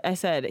 I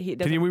said he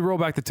doesn't. We roll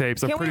back the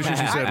tapes? I'm pretty sure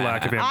she said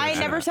lack of ambition. I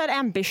never said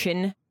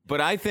ambition. But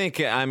I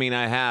think, I mean,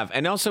 I have.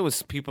 And also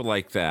with people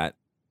like that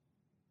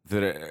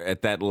are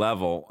at that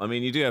level, I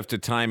mean, you do have to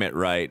time it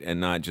right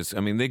and not just, I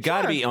mean, they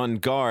got to be on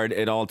guard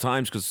at all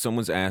times because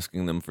someone's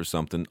asking them for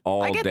something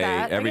all day,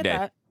 every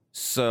day.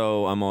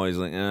 So I'm always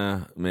like,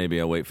 maybe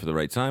I'll wait for the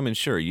right time. And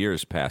sure,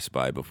 years pass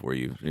by before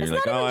you're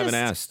like, I haven't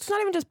asked. It's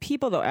not even just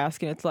people, though,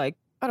 asking. It's like,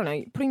 I don't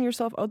know, putting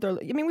yourself out there.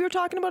 I mean, we were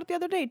talking about it the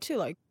other day, too.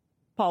 Like,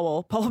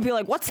 Paul will be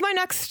like, what's my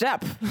next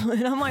step?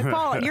 And I'm like,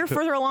 Paul, you're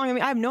further along than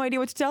me. I have no idea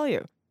what to tell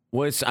you.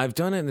 Well, I've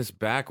done it in this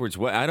backwards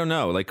way. I don't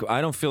know. Like,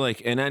 I don't feel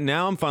like, and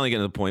now I'm finally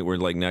getting to the point where,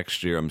 like,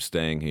 next year I'm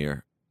staying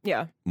here.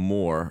 Yeah.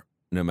 More.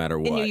 No matter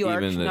what, in New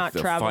York, even the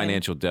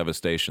financial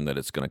devastation that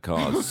it's going to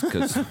cause.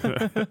 Because,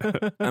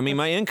 I mean,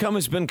 my income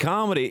has been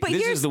comedy. But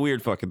this is the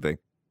weird fucking thing.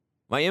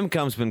 My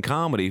income's been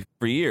comedy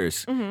for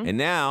years. Mm-hmm. And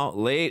now,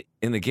 late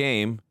in the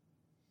game,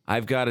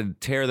 I've got to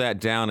tear that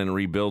down and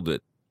rebuild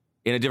it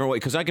in a different way.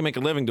 Because I can make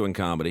a living doing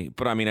comedy.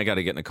 But, I mean, I got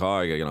to get in a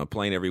car. I got to get on a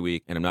plane every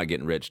week. And I'm not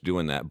getting rich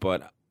doing that.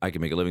 But I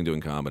can make a living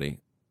doing comedy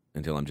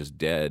until I'm just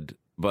dead.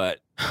 But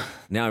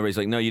now everybody's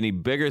like, no, you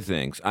need bigger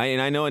things.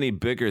 I know I need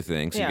bigger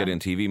things. You get in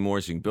TV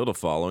more so you can build a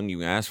following. You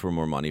can ask for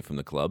more money from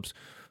the clubs.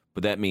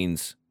 But that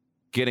means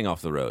getting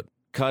off the road,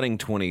 cutting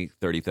 20,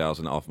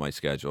 30,000 off my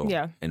schedule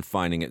and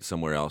finding it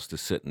somewhere else to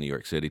sit in New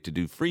York City to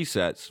do free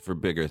sets for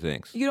bigger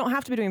things. You don't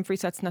have to be doing free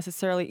sets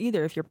necessarily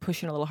either if you're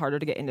pushing a little harder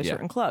to get into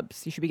certain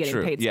clubs. You should be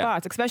getting paid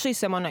spots, especially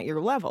someone at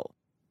your level.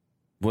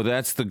 Well,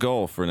 that's the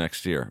goal for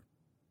next year.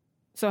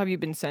 So have you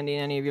been sending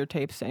any of your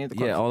tapes to any of the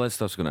clubs? Yeah, all that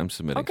stuff's going to, I'm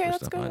submitting for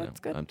stuff. Good,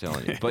 that's good. I'm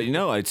telling you. But, you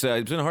know, it's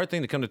been a hard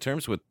thing to come to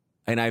terms with.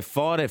 And I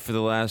fought it for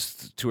the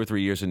last 2 or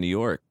 3 years in New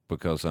York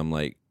because I'm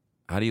like,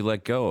 how do you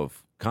let go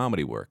of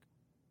comedy work?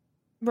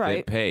 Right.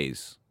 It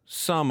pays.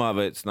 Some of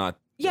it's not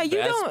the best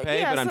don't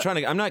pay, but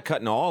I'm not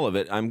cutting all of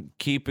it. I'm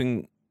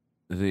keeping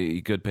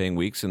the good paying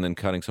weeks and then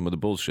cutting some of the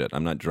bullshit.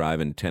 I'm not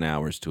driving 10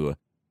 hours to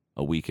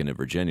a weekend in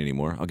Virginia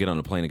anymore. I'll get on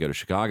a plane and go to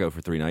Chicago for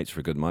 3 nights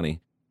for good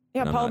money.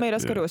 Yeah, Paul made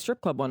us go to a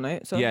strip club one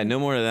night. So yeah, no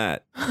more of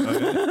that.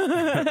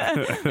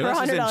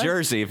 Unless it's in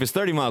Jersey. If it's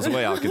 30 miles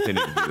away, I'll continue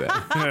to do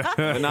that.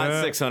 But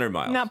not 600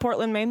 miles. Not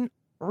Portland, Maine.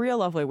 Real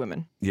lovely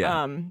women.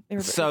 Yeah.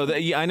 So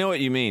I know what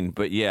you mean,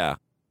 but yeah.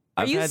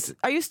 Are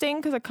you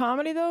staying because of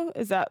comedy, though?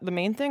 Is that the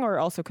main thing, or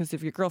also because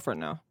of your girlfriend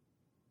now?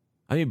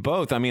 I mean,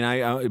 both. I mean,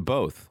 I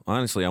both.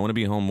 Honestly, I want to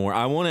be home more.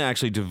 I want to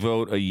actually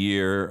devote a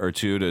year or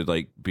two to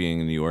like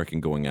being in New York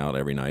and going out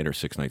every night or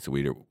 6 nights a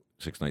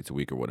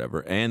week or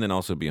whatever, and then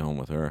also be home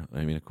with her.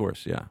 I mean, of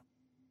course, yeah.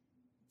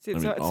 See,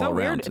 it's so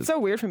weird. It's so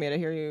weird for me to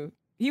hear you.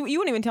 You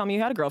wouldn't even tell me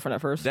you had a girlfriend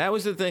at first. That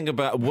was the thing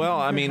about. Well,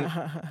 I mean,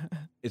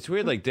 it's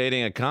weird, like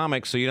dating a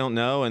comic, so you don't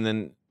know, and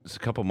then it's a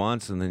couple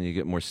months, and then you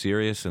get more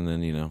serious, and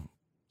then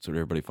sort of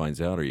everybody finds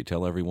out, or you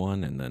tell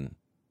everyone, and then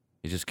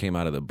it just came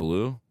out of the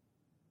blue,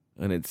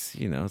 and it's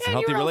it's a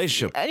healthy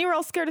relationship. And you were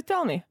all scared to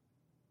tell me.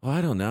 Well,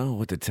 I don't know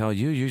what to tell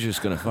you. You're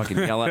just going to fucking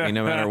yell at me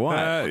no matter what.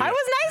 I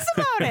was nice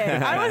about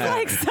it. I was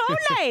like, so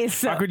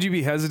nice. How could you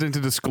be hesitant to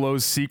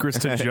disclose secrets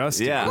to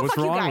Justin? Yeah. What's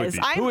wrong with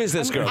you? Who is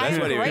this girl? That's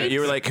what you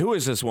were like, who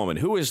is this woman?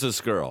 Who is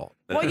this girl?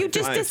 Well, you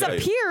just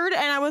disappeared,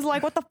 and I was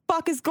like, what the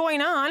fuck is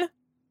going on?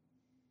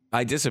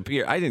 I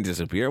disappeared. I didn't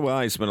disappear. Well,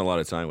 I spent a lot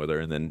of time with her,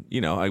 and then,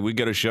 we'd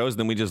go to shows, and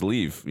then we just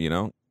leave,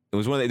 It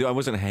was I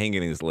wasn't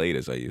hanging as late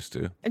as I used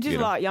to. And she's a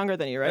lot younger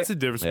than you, right? That's the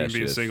difference between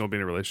being single and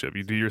being in a relationship.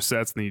 You do your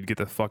sets, and then you get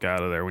the fuck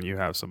out of there when you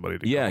have somebody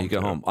to go home. You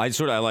go home. I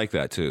like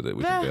that, too, that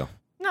we can go.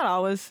 Not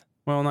always.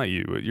 Well, not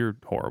you, but you're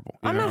horrible.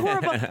 I'm not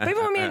horrible.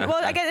 People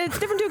I get it's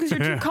different, too, because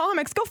you're two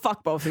comics. Go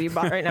fuck both of you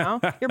right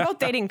now. You're both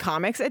dating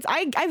comics.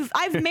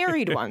 I've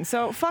married one,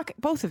 so fuck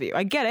both of you.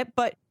 I get it,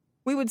 but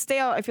we would stay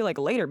out, I feel like,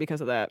 later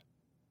because of that.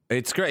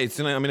 It's great.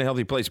 I'm in a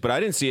healthy place, but I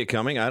didn't see it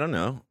coming. I don't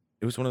know.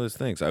 It was one of those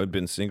things. I had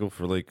been single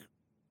for like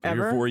 3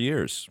 or 4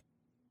 years,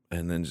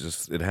 and then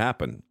just it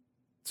happened.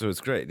 So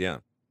it's great, yeah.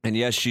 And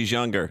yes, she's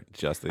younger,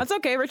 Justin. That's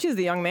okay. Richie's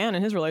the young man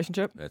in his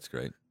relationship. That's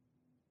great.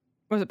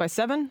 Was it by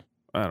 7?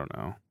 I don't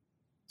know.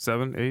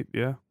 7, 8,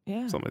 yeah,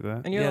 something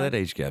like that. And that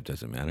age gap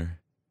doesn't matter.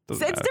 It's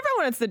different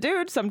when it's the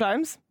dude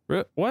sometimes.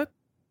 What?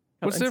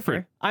 What's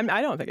different? I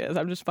don't think it is.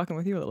 I'm just fucking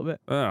with you a little bit.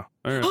 Oh, all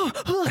right.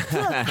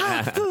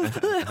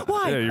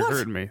 Why? Yeah, you're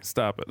hurting me.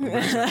 Stop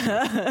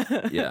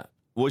it. Yeah.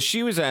 Well,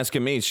 she was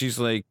asking me, she's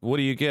like, what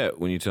do you get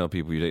when you tell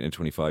people you're dating a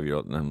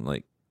 25-year-old? And I'm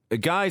like,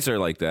 guys are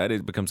like that.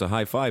 It becomes a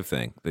high five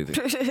thing. And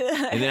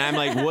then I'm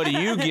like, what do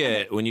you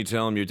get when you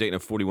tell them you're dating a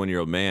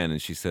 41-year-old man?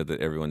 And she said that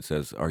everyone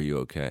says, are you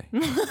okay?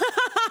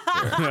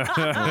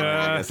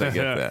 I guess I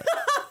get that.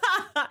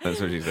 That's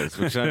what she says.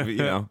 Which you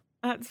know.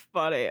 That's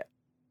funny.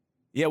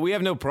 Yeah, we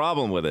have no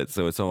problem with it,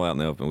 so it's all out in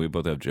the open. We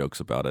both have jokes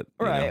about it.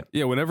 you know? Right.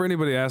 Yeah, whenever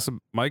anybody asks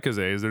Micah's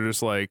age, they're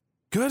just like,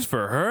 good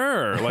for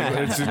her. Like,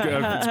 it's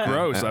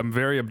gross. I'm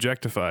very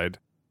objectified.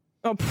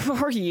 Oh,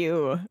 poor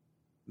you.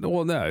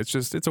 Well, no,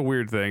 it's a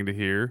weird thing to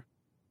hear.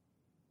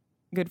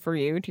 Good for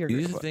you. To your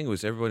The other thing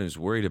was everyone is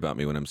worried about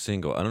me when I'm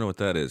single. I don't know what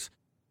that is.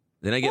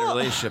 Then I get in a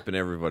relationship and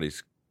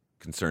everybody's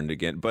concerned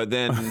again. But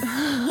then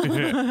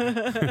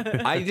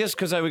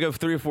because I would go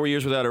 3 or 4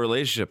 years without a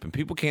relationship, and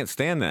people can't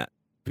stand that.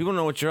 People don't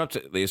know what you're up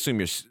to. They assume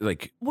you're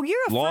like well, you're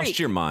a lost freak.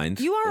 your mind.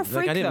 You are a Like,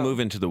 freak, I didn't though. move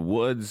into the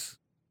woods.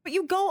 But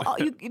you go,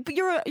 but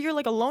you're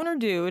like a loner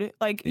dude.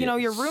 Like, you know,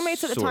 your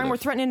roommates at the sort time were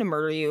of. threatening to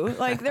murder you.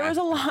 Like, there was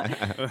a lot.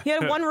 He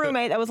had one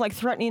roommate that was like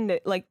threatening to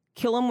like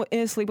kill him in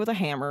his sleep with a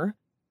hammer.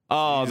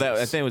 Oh, I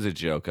Jesus. think it was a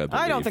joke. I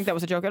believe. I don't think that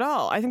was a joke at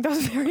all. I think that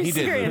was very He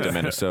did serious. move to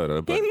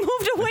Minnesota, but He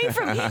moved away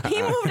from.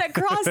 He moved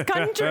across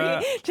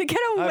country to get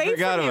away I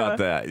forgot from you. about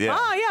that. Yeah.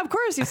 Oh yeah, of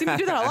course. You seem to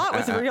do that a lot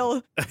with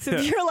real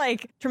severe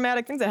like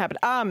traumatic things that happen.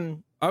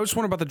 I was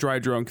wondering about the dry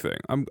drunk thing.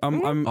 I'm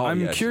Oh,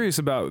 yes. curious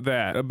about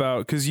that.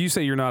 Because you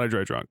say you're not a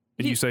dry drunk,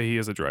 and you say he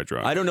is a dry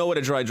drunk. I don't know what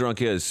a dry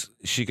drunk is.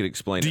 She could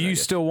explain. Do it, I you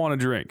guess. still want to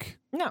drink?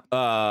 No,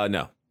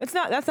 No. it's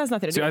not. That has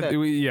nothing to See, do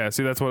with it. yeah.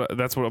 See, that's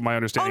what my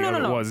understanding no, of it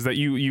no. was. Is that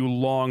you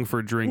long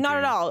for drinking? Not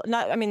at all.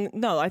 I mean,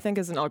 no. I think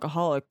as an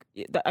alcoholic,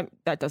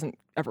 that doesn't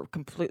ever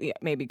completely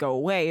maybe go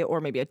away, or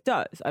maybe it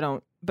does. I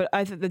don't. But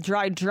I think the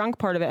dry drunk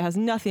part of it has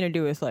nothing to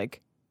do with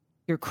like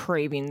your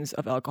cravings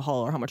of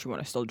alcohol or how much you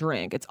want to still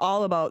drink. It's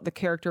all about the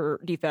character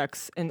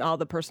defects and all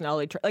the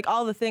personality, like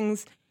all the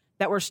things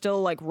that were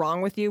still like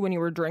wrong with you when you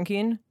were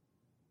drinking,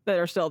 that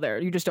are still there.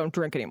 You just don't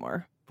drink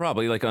anymore.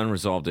 Probably like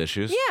unresolved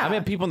issues. Yeah. I've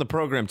had people in the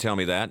program tell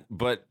me that,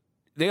 but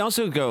they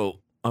also go,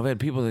 I've had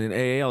people in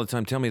AA all the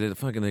time tell me that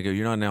they go,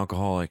 you're not an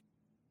alcoholic.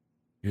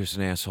 You're just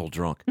an asshole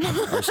drunk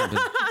or something.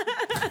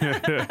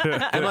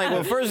 I'm like,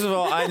 well, first of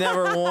all, I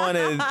never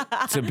wanted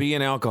to be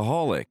an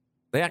alcoholic.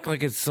 They act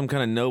like it's some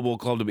kind of noble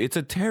club to be. It's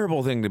a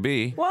terrible thing to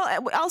be.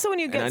 Well, also when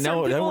you get And I certain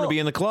know I don't people, want to be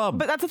in the club.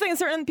 but that's the thing.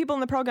 Certain people in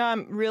the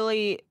program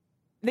really,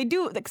 they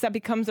do, because that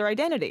becomes their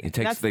identity. They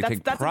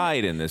take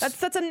pride in this.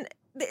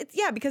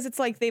 Yeah, because it's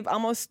like they've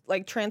almost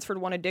like transferred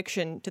one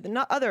addiction to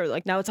the other.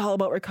 Like now it's all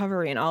about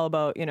recovery and all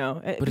about, you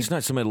know. But it's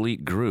not some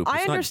elite group. I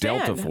It's not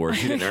understand. Delta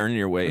Force. You didn't earn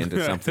your way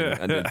into something.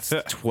 And it's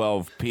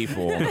 12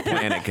 people on the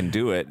planet can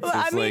do it. Well,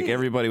 It's I like mean-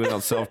 everybody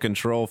without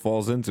self-control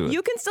falls into it.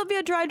 You can still be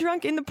a dry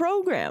drunk in the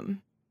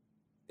program.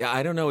 Yeah,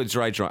 I don't know. It's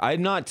dry drunk.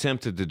 I'm not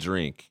tempted to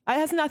drink. It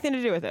has nothing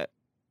to do with it.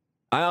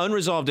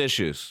 Unresolved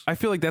issues. I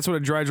feel like that's what a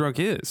dry drunk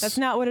is. That's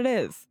not what it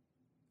is.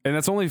 And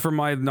that's only from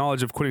my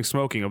knowledge of quitting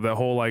smoking, of that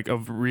whole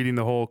of reading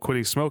the whole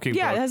quitting smoking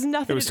Yeah, book. it has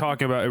nothing It was to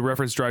talking about, it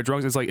referenced dry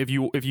drunks. It's like if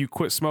you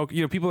quit smoke,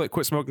 people that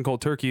quit smoking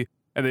cold turkey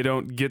and they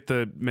don't get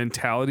the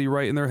mentality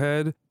right in their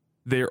head,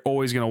 they're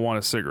always going to want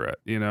a cigarette,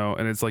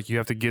 and it's like you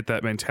have to get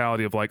that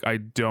mentality of like, I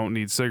don't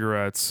need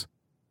cigarettes,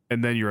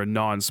 and then you're a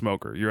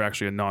non-smoker. You're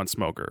actually a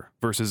non-smoker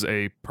versus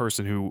a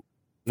person who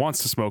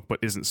wants to smoke but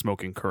isn't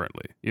smoking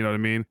currently. You know what I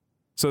mean?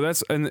 So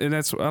that's and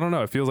that's, I don't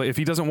know. It feels like if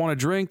he doesn't want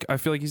to drink, I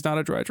feel like he's not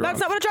a dry drunk. That's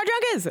not what a dry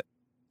drunk is.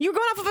 You're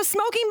going off of a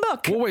smoking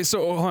book. Well, wait. So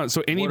hold on.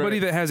 So anybody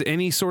that has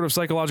any sort of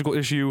psychological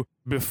issue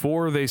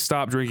before they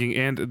stop drinking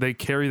and they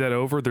carry that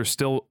over, they're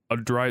still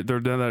they're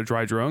not a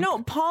dry drunk.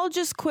 No, Paul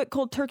just quit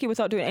cold turkey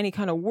without doing any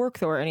kind of work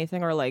though or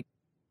anything, or like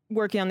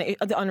working on the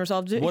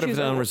unresolved issues. What if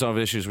the unresolved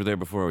issues were there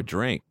before I would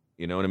drink?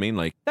 You know what I mean?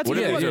 Like, That's what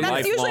if usually, these are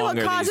that's usually what lifelong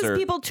or causes these are-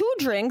 people to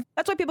drink.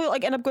 That's why people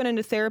like end up going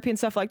into therapy and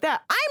stuff like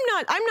that.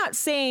 I'm not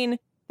saying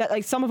that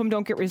like some of them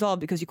don't get resolved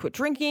because you quit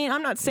drinking.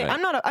 I'm not saying Right.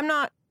 I'm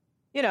not.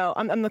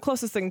 I'm the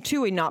closest thing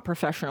to a not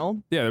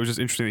professional. Yeah, it was just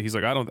interesting that he's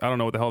like, I don't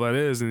know what the hell that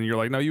is, and you're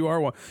like, no, you are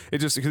one. It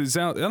just because it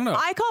sounds, I don't know.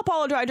 I call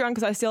Paul a dry drunk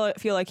because I still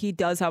feel like he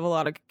does have a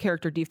lot of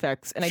character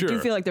defects, and I Sure. do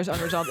feel like there's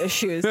unresolved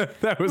issues.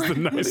 That was the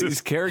these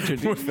nicest. character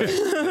defects.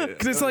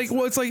 Because it's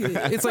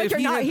like you're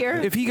not here.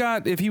 if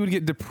he would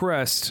get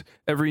depressed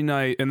every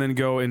night and then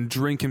go and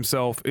drink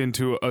himself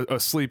into a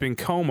sleeping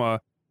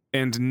coma,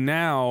 and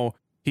now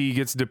he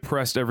gets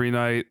depressed every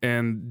night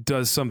and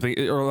does something,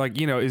 or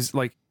is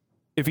like,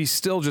 if he's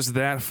still just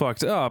that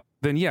fucked up,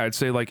 then yeah, I'd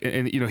say like,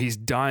 and he's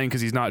dying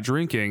because he's not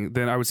drinking,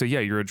 then I would say, yeah,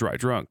 you're a dry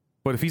drunk.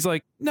 But if he's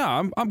like, no,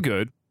 I'm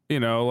good,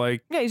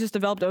 like, Yeah, he's just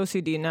developed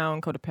OCD now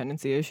and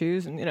codependency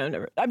issues, and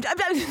never. I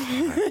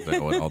don't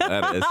know what all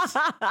that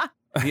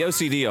is. The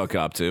OCD I'll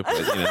cop to, but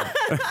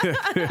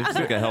it's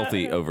like a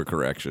healthy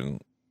overcorrection.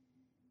 it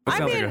I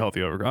sounds like mean- a healthy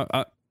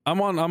overcorrection.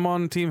 I'm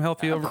on team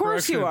healthy overcorrection. Of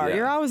course you are. yeah.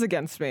 You're always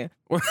against me.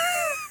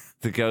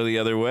 To go the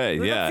other way,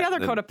 yeah. That's the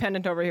other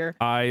codependent over here.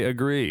 I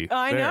agree.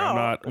 I There, I'm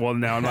know. not, well,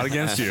 now I'm not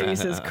against you.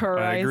 Jesus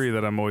Christ. I agree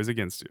that I'm always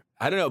against you.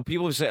 I don't know.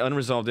 People say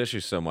unresolved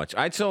issues so much.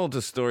 I told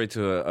a story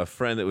to a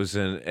friend that was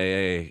in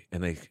AA,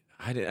 and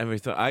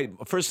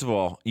first of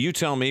all, you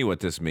tell me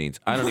what this means.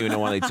 I don't even know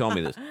why they told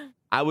me this.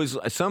 I was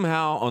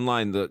somehow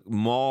online, the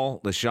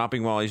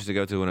shopping mall I used to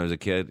go to when I was a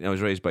kid. I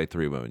was raised by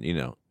 3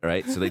 women,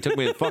 right? So they took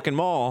me to the fucking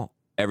mall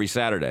every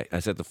Saturday. I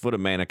sat at the foot of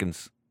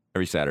mannequins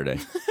every Saturday.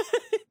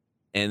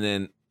 And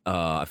then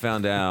I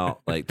found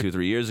out like 2 or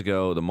 3 years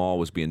ago the mall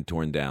was being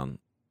torn down,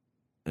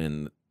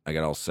 and I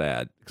got all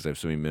sad because I have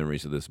so many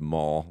memories of this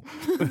mall.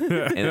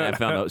 And I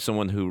found out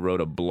someone who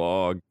wrote a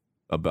blog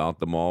about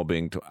the mall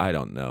being I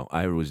don't know.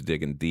 I was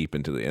digging deep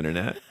into the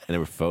internet, and there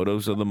were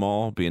photos of the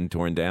mall being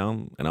torn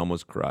down, and I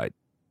almost cried.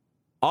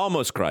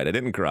 Almost cried. I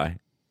didn't cry.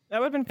 That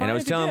would have been fun. And I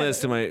was if you telling did. this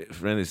to my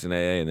friends in AA,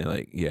 and they're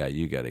like, "Yeah,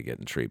 you got to get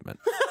in treatment."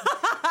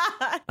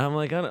 I'm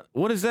like,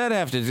 what does that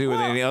have to do with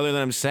anything other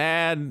than I'm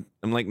sad?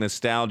 I'm like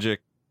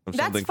nostalgic of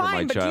That's something fine, from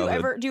my but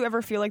childhood. do you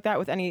ever feel like that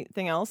with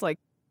anything else? Like,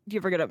 do you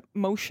ever get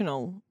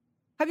emotional?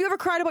 Have you ever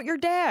cried about your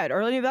dad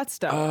or any of that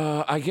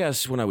stuff? I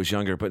guess when I was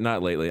younger, but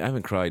not lately. I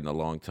haven't cried in a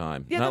long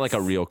time. Yeah, not like a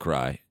that's- real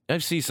cry. I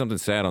see something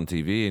sad on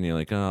TV, and you're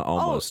like,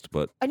 almost,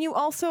 but And you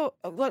also,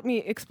 let me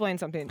explain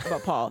something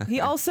about Paul. He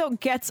also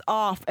gets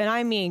off, and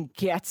I mean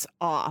gets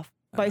off,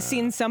 by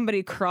seeing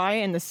somebody cry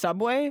in the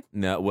subway.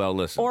 no. Well,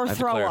 listen, Or I have to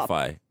throw up.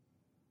 clarify.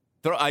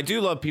 I do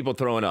love people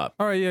throwing up.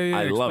 All right, yeah.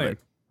 I love explain.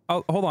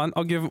 it. Hold on.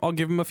 I'll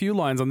give him a few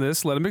lines on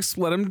this. Let him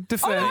let him Oh,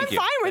 defend. no, I'm Thank you.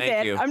 fine with Thank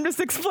it. you. I'm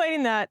just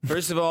explaining that.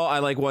 First of all, I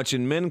like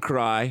watching men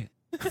cry.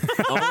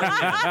 Only men.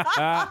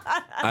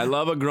 I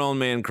love a grown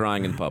man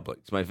crying in public.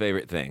 It's my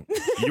favorite thing.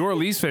 Your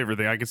least favorite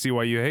thing. I can see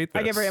why you hate this.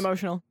 I get very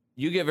emotional.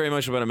 You get very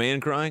much about a man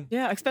crying?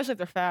 Yeah, especially if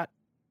they're fat.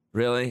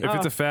 Really? If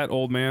it's a fat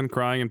old man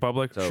crying in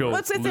public, So- she'll Well,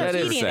 it's if That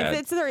they're is eating. sad.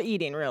 If they're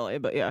eating, really,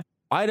 but yeah.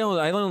 I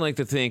don't like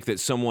to think that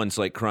someone's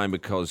like crying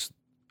because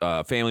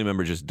a family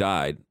member just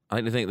died. I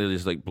like to think they're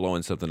just like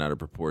blowing something out of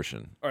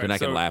proportion. All right, Then I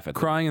can so laugh at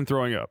them. crying and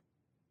throwing up.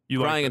 You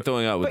like Crying and that.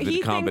 throwing out with But he the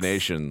thinks-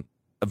 combination.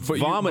 But you-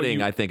 Vomiting,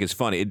 but you- I think, is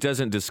funny. It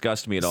doesn't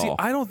disgust me at See, all.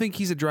 I don't think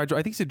he's a dry. I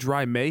think he's a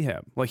dry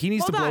mayhem. Like he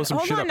needs Hold to blow on, some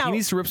hold shit on up. now. He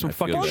needs to rip some I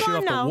feel fucking that. shit Hold off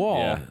on the now. wall.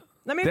 Yeah.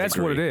 Let me That's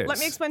what it is. Let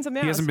me explain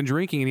something He else. hasn't been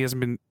drinking and he hasn't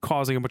been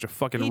causing a bunch of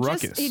fucking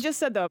ruckus. He just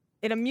said though,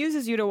 it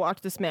amuses you to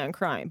watch this man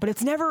crying, but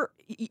it's never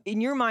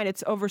in your mind.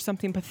 It's over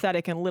something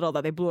pathetic and little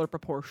that they blew out of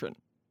proportion.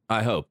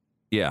 I hope.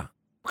 Yeah.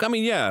 I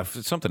mean, yeah, if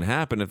something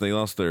happened, if they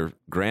lost their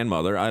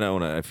grandmother, I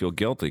don't want to, I feel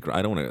guilty.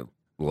 I don't want to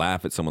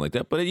laugh at someone like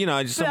that. But, I just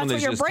But someone that's what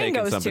that's your just brain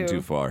taking goes something to.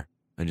 too far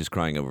and just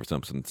crying over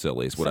something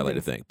silly is what I like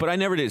to Something- think. But I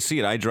never did see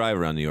it. I drive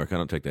around New York. I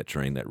don't take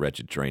that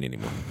wretched train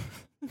anymore.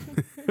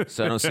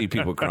 So I don't see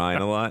people crying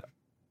a lot.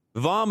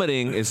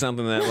 Vomiting is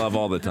something that I love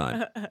all the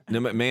time,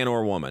 man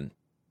or woman.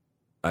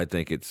 I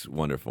think it's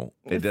wonderful.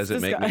 It It's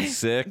doesn't make me disgusting.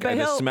 sick. But The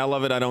he'll- smell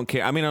of it, I don't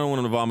care. I mean, I don't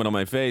want to vomit on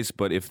my face,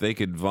 but if they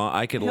could,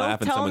 I could He'll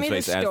laugh in tell someone's me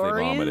face the as they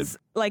vomited. stories,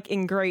 like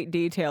in great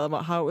detail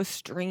about how it was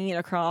stringing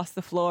across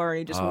the floor, and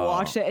he just Oh.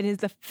 watched it, and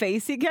the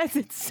face he gets,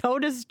 it's so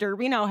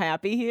disturbing how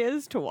happy he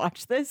is to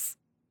watch this.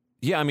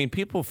 Yeah, I mean,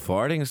 people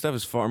farting and stuff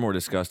is far more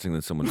disgusting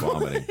than someone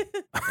vomiting.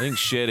 I think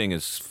shitting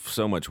is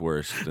so much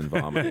worse than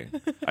vomiting.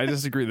 I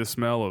disagree. The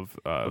smell of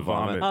vomit?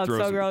 vomit Oh, it's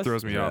so gross.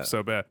 throws me Yeah. off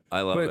so bad.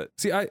 I love But it.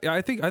 see,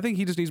 I think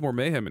he just needs more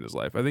mayhem in his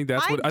life. I think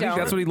that's I what don't.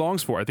 that's what he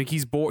longs for. I think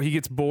he's bored. He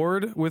gets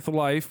bored with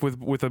life,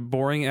 with a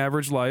boring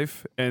average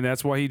life, and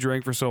that's why he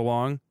drank for so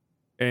long.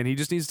 And he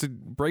just needs to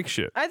break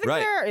shit. I think Right.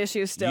 there are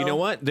issues still. You know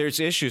what? There's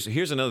issues.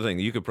 Here's another thing.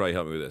 You could probably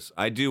help me with this.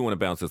 I do want to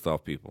bounce this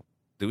off people.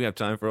 Do we have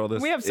time for all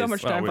this? We have so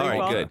much time we for All do. you,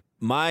 right,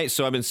 Paul. good.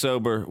 So I've been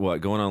sober,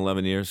 going on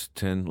 11 years,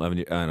 10, 11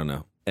 years, I don't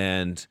know.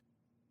 And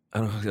I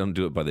don't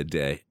do it by the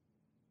day.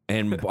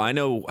 And I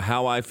know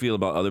how I feel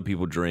about other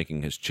people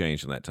drinking has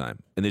changed in that time.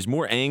 And there's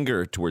more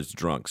anger towards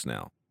drunks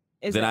now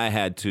Is than it- I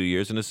had 2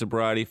 years into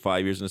sobriety,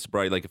 5 years into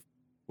sobriety. Like, if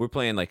we're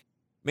playing,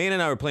 man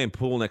and I were playing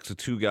pool next to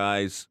two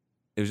guys.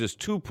 It was just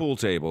two pool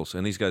tables,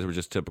 and these guys were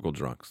just typical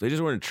drunks. They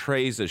just were in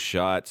trays of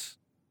shots.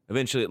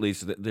 Eventually, at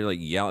least, they're like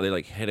yelling, they're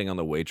like hitting on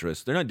the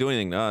waitress. They're not doing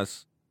anything to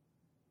us.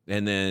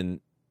 And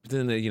then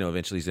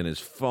eventually he's in his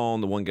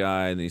phone, the one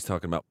guy, and he's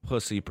talking about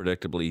pussy.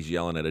 Predictably, he's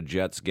yelling at a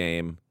Jets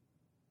game.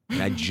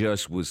 And I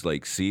just was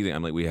like seething.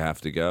 I'm like, we have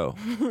to go.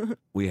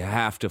 We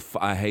have to.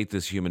 I hate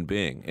this human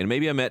being. And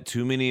maybe I met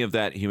too many of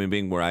that human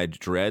being where I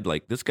dread,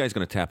 like, this guy's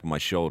going to tap on my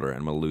shoulder and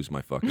I'm going to lose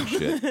my fucking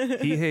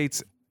shit.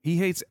 He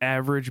hates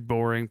average,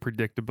 boring,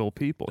 predictable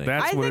people. Thank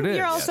That's I what think it is.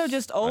 you're also Yes,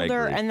 just I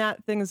older, agree. and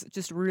that thing's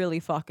just really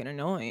fucking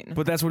annoying.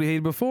 But that's what he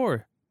hated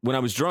before. When I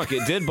was drunk,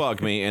 it did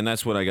bug me, and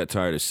that's what I got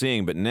tired of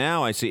seeing. But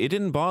now I see it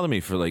didn't bother me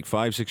for like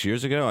 5-6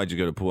 years ago. I just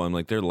go to pool. I'm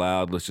like, they're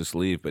loud. Let's just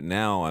leave. But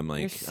now I'm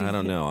like, You're I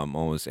don't know. I'm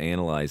always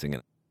analyzing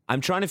it.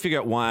 I'm trying to figure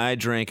out why I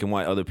drink and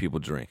why other people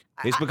drink.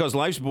 It's because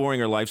life's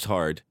boring or life's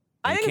hard.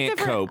 I You think can't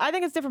it's different. cope. I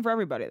think it's different for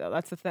everybody, though.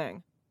 That's the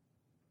thing.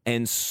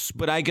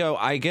 But I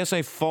guess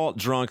I fault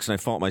drunks and I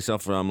fault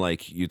myself for I'm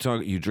like, you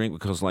drink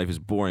because life is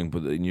boring,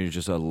 but then you're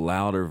just a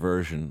louder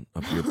version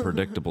of your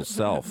predictable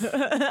self.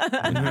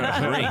 When you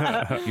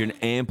drink, you're an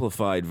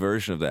amplified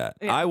version of that.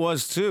 Yeah. I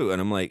was too, and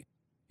I'm like,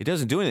 it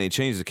doesn't do anything. It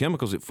changes the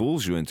chemicals. It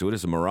fools you into it.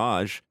 It's a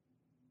mirage.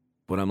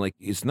 But I'm like,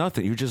 it's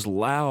nothing. You're just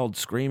loud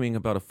screaming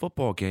about a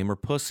football game or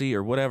pussy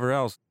or whatever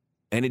else.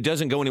 And it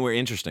doesn't go anywhere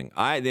interesting.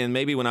 Then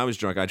maybe when I was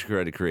drunk, I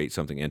tried to create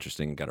something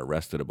interesting and got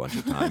arrested a bunch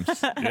of times.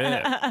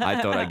 Yeah.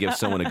 I thought I'd give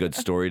someone a good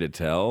story to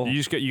tell.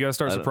 You got to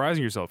start I don't-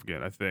 surprising yourself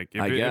again. I think.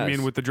 I guess.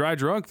 mean, with the dry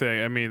drunk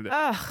thing. I mean,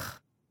 Ugh.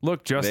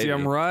 look, Justy, Maybe.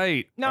 I'm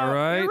right. No, all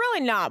right. you're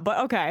really not. But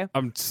okay.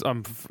 I'm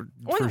for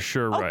When-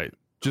 sure oh, right.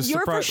 Just You're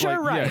for surprise, sure like,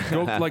 right. Yeah,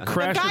 go like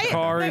crash guy- your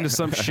car into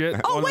some shit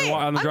Oh on, wait,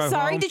 on the I'm drive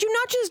sorry. home. Did you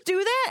not just do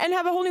that and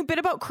have a whole new bit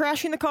about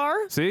crashing the car?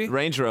 See?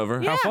 Range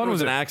Rover. How fun It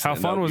was an it? accident,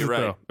 How fun though. was it You're right.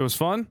 though? It was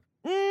fun.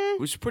 It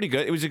was pretty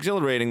good. It was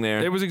exhilarating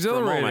there. It was for a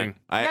moment. exhilarating.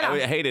 I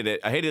hated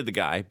it. I hated the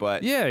guy,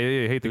 but Yeah.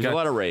 Hate the there's guy. a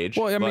lot of rage.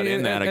 Well, I mean, but in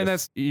and, that, I and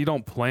guess- that's you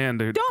don't plan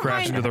to Don't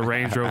crash mind- into the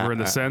Range Rover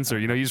and the sensor.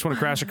 You know, you just want to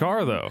crash a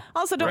car though.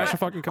 Also, don't. Crash a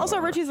fucking car. Also,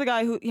 Richie's the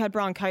guy who had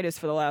bronchitis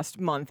for the last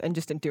month and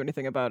just didn't do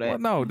anything about it. Well,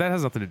 no, that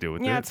has nothing to do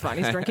with Yeah, it. it's fine.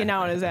 He's drinking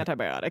now on his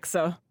antibiotics,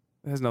 so.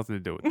 It has nothing to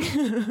do with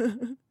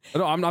it.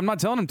 No, I'm not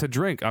telling him to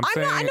drink. I'm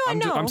saying I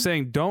know. I'm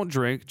saying don't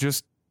drink.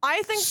 Just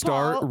I think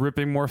start Paul,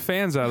 ripping more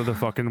fans out of the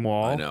fucking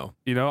wall. I know.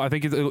 You know, I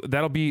think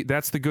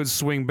that's the good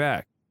swing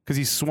back because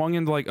he swung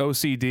into like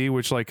OCD,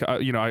 which like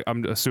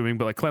I'm assuming,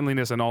 but like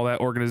cleanliness and all that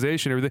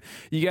organization, everything.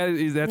 You got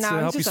that's No, to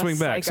he's help you just a swing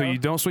back. So psycho. you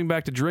don't swing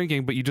back to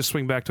drinking, but you just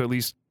swing back to at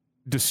least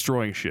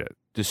destroying shit.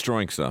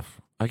 destroying stuff.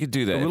 I could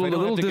do that. little- if I don't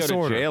a little have to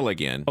disorder. go to jail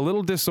again. A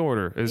little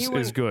disorder is You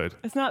wouldn't- good.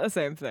 it's not the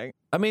same thing.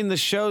 I mean, the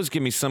shows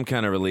give me some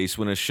kind of release.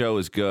 When a show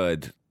is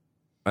good,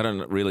 I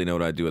don't really know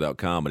what I'd do without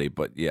comedy.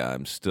 But yeah,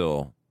 I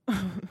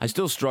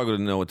still struggle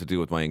to know what to do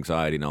with my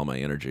anxiety and all my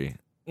energy.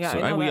 Yeah, So,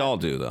 I know we that. all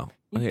do though.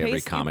 You I think every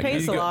pace- you comic.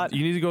 pace does. a lot.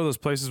 You need to go to those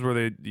places where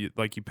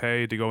you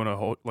pay to go in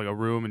a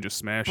room and just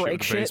smash shit Break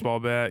with a shit. baseball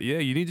bat. Yeah,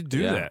 you need to do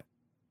Yeah. that.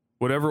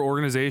 Whatever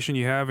organization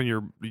you have in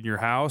your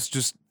house,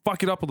 just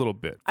fuck it up a little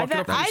bit. I Fuck it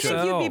up think you'd be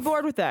yourself.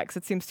 bored with that because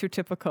it seems too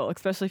typical,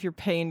 especially if you're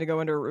paying to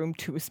go into a room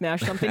to smash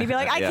something. You'd be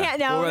like, I Yeah. can't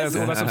now. Well, This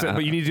that's is- what I'm saying.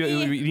 But you need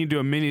to do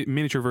a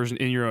miniature version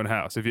in your own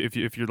house.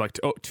 If you're like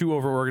too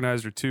over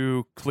organized or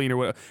too clean or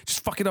whatever,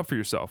 just fuck it up for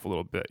yourself a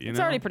little bit. You It's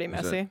know? already pretty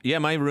messy. Yeah,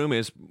 my room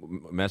is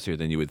messier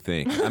than you would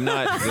think. I'm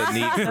not the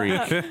neat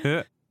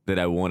freak that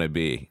I want to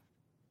be.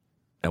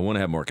 I want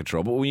to have more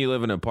control. But when you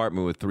live in an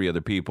apartment with 3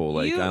 other people,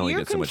 like I only your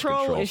get so much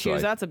control control. issues, so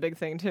I- that's a big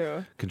thing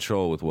too.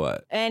 control with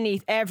what?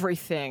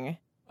 Everything.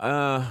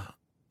 I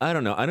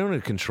don't know. I don't a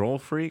control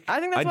freak. I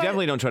think that's why-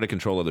 definitely don't try to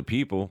control other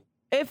people.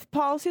 If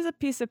Paul sees a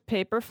piece of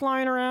paper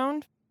flying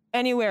around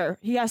anywhere,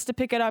 he has to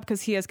pick it up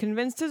because he has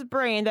convinced his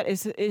brain that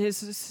is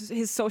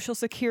his social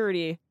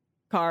security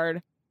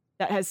card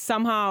that has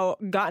somehow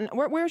gotten.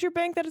 Where's your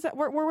bank? That is.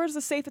 Where's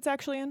the safe it's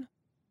actually in?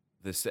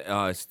 This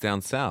it's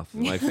down south.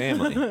 My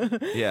family.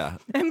 Yeah.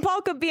 And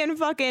Paul could be in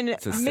fucking a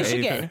safe.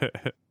 Michigan,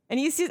 and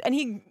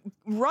he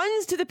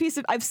runs to the piece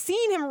of. I've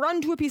seen him run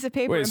to a piece of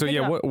paper. Wait, and so pick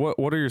yeah, it up.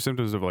 what are your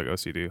symptoms of like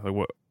OCD? Like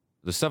what?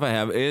 The stuff I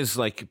have is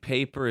like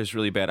paper is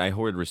really bad. I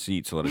hoard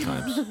receipts a lot of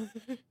times.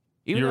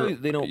 Even though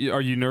they don't.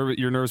 Are you nervous?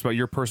 You're nervous about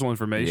your personal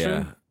information?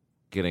 Yeah,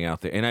 getting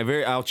out there, and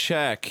I'll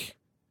check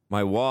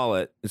my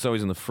wallet. It's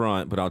always in the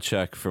front, but I'll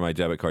check for my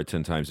debit card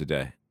 10 times a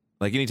day.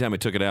 Like anytime I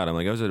took it out, I'm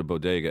like, I was at a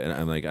bodega, and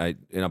I'm like, and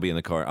I'll be in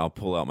the car. I'll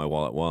pull out my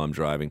wallet while I'm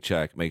driving,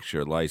 check, make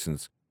sure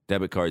license,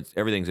 debit cards,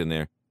 everything's in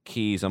there.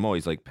 Keys. I'm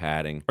always like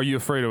padding. Are you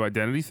afraid of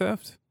identity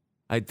theft?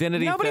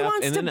 Identity Nobody theft,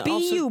 wants and to then be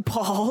also, you,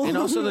 Paul. and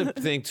also the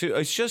thing too,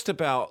 it's just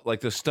about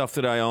like the stuff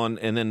that I own,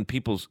 and then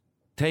people's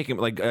taking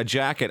like a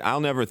jacket.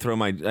 I'll never throw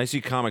my. I see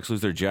comics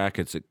lose their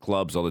jackets at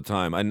clubs all the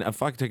time.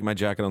 If I could take my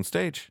jacket on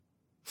stage,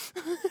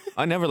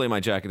 I never lay my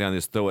jacket down and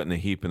just throw it in a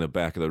heap in the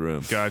back of the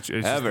room. Gotcha.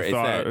 It's Ever. just It's the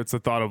thought, that- it's the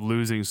thought of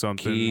losing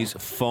something. Keys,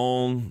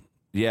 phone,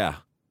 yeah.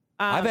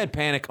 I've had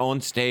panic on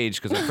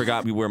stage because I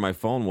forgot where my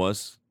phone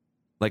was.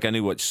 Like I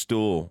knew what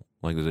stool.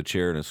 Like there's a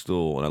chair and a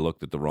stool, and I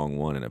looked at the wrong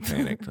one and I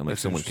panicked. I'm like,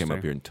 That's someone came up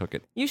interesting. here and took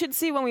it. You should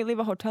see when we leave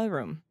a hotel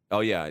room. Oh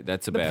yeah,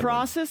 that's a The bad one.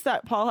 process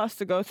that Paul has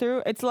to go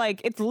through. It's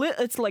like it's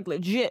like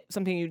legit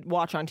something you'd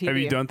watch on TV. Have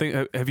you done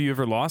things? Have you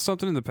ever lost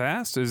something in the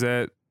past? Is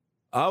that?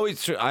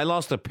 I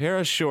lost a pair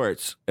of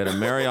shorts at a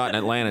Marriott in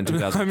Atlanta in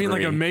 2003. I mean,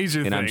 like a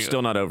major and thing. I'm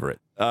still not over it.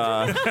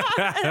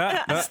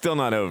 Still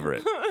not over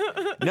it.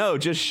 No,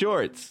 just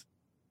shorts.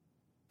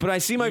 But I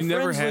see my You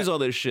never friends had- lose all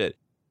this shit.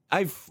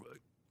 I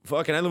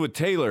live with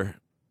Taylor,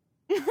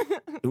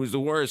 who's the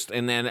worst.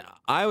 And then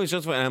I was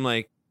just, and I'm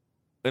like,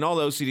 and all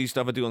the OCD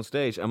stuff I do on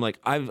stage, I'm like,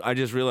 I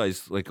just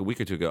realized like a week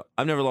or two ago,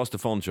 I've never lost a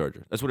phone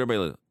charger. That's what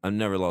everybody. I've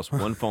never lost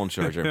one phone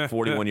charger in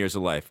 41 years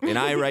of life. And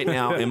I right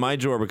now in my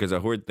drawer, because I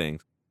hoard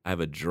things, I have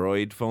a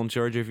Droid phone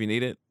charger if you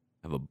need it.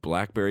 I have a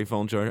BlackBerry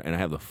phone charger, and I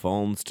have the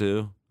phones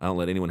too. I don't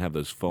let anyone have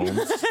those phones.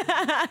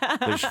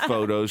 There's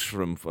photos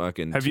from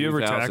fucking. Have you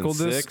ever tackled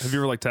this? 2006. Have you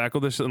ever like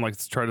tackled this and like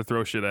try to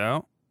throw shit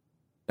out?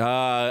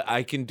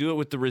 I can do it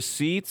with the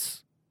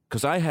receipts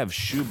because I have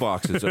shoe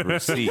boxes of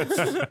receipts.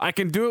 I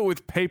can do it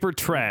with paper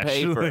trash.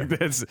 Paper. Like,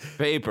 that's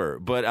Paper,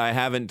 but I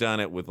haven't done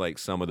it with like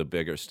some of the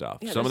bigger stuff.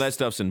 Yeah, Some of there's-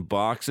 that stuff's in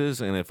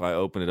boxes, and if I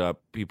open it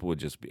up, people would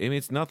just be. I mean,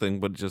 it's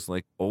nothing but just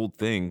like old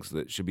things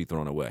that should be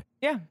thrown away.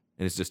 Yeah.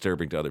 And it's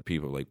disturbing to other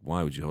people. Like,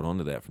 why would you hold on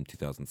to that from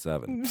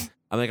 2007?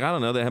 I'm like, I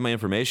don't know. They have my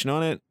information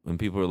on it. And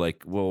people are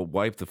like, well,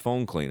 wipe the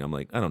phone clean. I'm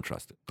like, I don't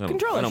trust it.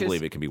 Control I don't issues.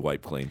 believe it can be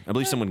wiped clean. I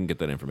believe someone can get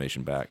that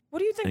information back. What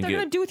do you think And they're get-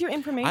 going to do with your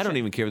information? I don't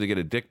even care if they get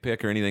a dick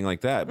pic or anything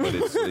like that. But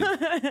it's,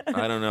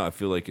 I don't know. I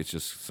feel like it's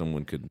just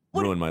someone could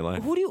ruin my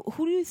life. Who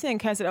do you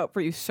think has it out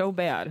for you so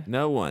bad?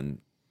 No one,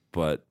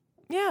 but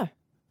Yeah.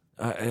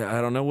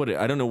 I don't know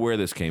I don't know where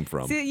this came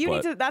from. See, you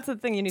need to. That's the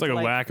thing you need It's like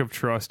to a lack of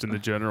trust in the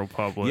general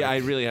public. Yeah, I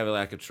really have a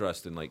lack of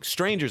trust in like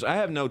strangers. I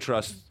have no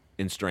trust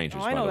in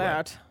strangers. Oh, I by know the way.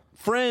 that.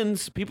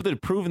 Friends, people that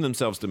have proven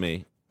themselves to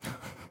me.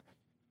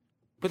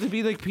 But to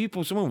be like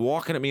people, someone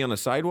walking at me on the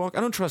sidewalk,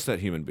 I don't trust that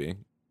human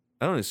being.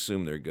 I don't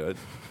assume they're good.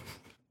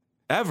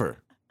 Ever.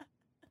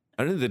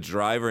 I don't think the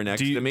driver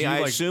next to me, I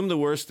assume the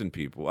worst in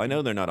people. I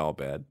know they're not all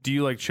bad. Do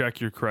you like check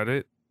your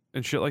credit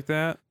and shit like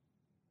that?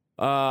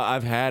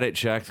 I've had it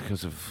checked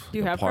because of Do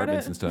you have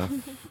apartments credit?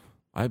 and stuff.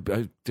 I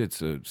did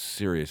some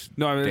serious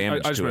No, I mean,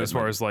 damage I just to meant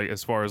it.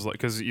 as far as like,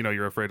 because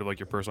you're afraid of like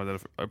your personal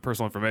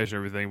information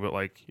and everything, but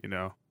like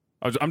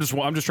I'm just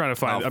trying to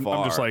find. How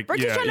I'm just far? like We're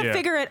just trying to yeah.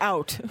 figure it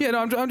out. Yeah, no,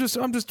 I'm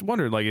just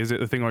wondering, like, is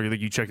it a thing like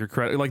you check your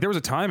credit? Like, there was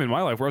a time in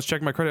my life where I was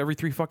checking my credit every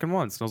 3 fucking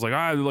months, and I was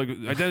like, like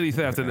identity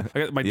theft.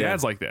 And my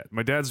dad's like that.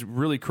 My dad's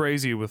really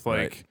crazy with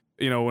like,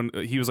 when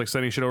he was like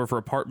sending shit over for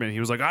apartment, he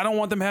was like, I don't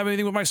want them to have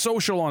anything with my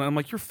social on it. I'm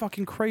like, you're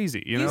fucking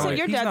crazy. You know, said like,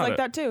 your he's dad's not like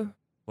that too.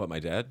 What, my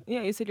dad?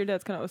 Yeah, you said your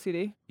dad's kind of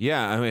OCD.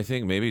 Yeah, I mean, I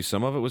think maybe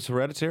some of it was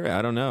hereditary.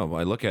 I don't know.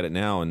 I look at it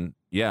now, and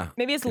yeah,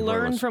 Maybe it's it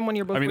learned was. from when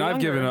you're both. I mean, were I've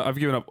given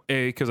younger. up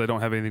because I don't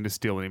have anything to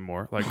steal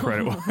anymore, like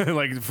credit,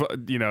 like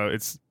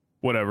it's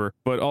whatever.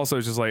 But also,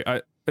 it's just like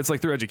it's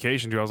like through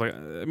education too. I was like,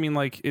 I mean,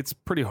 like it's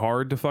pretty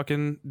hard to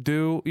fucking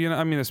do,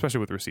 I mean, especially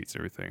with receipts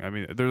and everything. I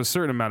mean, there's a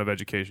certain amount of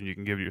education you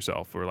can give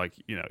yourself, where like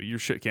your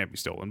shit can't be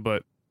stolen.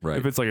 But Right.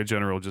 if it's like a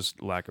general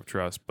just lack of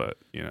trust, but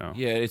Yeah,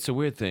 it's a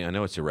weird thing. I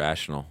know it's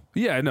irrational.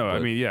 yeah, no, I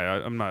But- mean, yeah,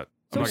 I'm not.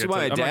 I'm So not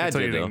my gonna dad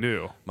tell you did, anything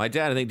new. My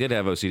dad, I think, did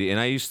have OCD,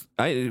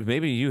 and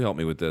maybe you helped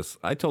me with this.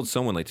 I told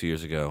someone like 2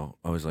 years ago.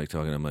 I was like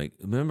talking. I'm like,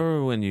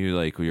 remember when you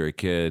like when you were a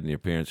kid and your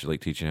parents were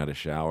like teaching how to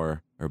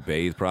shower or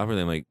bathe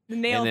properly? I'm like, The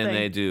nail and then thing.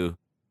 they do.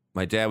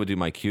 My dad would do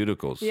my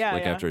cuticles Yeah,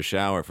 like yeah. after a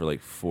shower for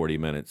like 40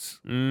 minutes.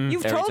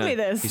 You've Every told me time.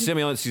 this. He sent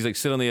me on. He's like,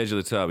 sit on the edge of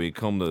the tub. He'd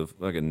comb the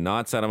fucking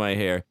knots out of my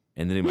hair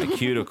and then do my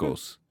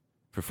cuticles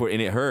for 40,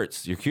 and it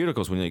hurts your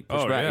cuticles when you like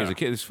push Oh, back yeah. as a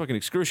kid. It's fucking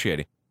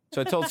excruciating. So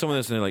I told someone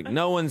this, and they're like,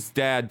 "No one's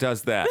dad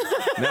does that.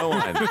 No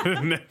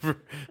one." Never.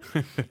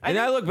 And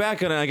I look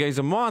back on it, and I go, "He's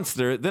a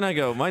monster." Then I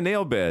go, "My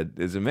nail bed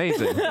is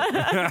amazing.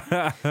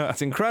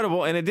 It's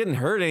incredible, and it didn't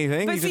hurt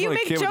anything." But He's so just you like a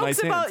make kid with nice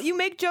jokes about hands. you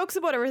make jokes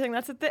about everything.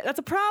 That's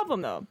a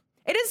problem though.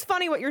 It is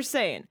funny what you're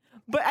saying,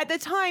 but at the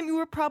time you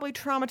were probably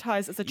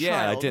traumatized as a Yeah,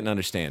 child. I didn't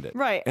understand it.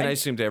 Right, and I and-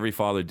 assumed every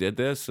father did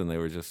this, and they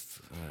were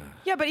just,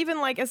 Yeah, but even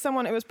like as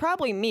someone, it was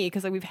probably me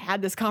because like we've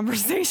had this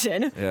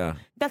conversation. yeah.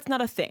 That's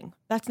not a thing.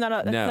 That's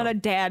not a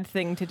dad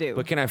thing to do.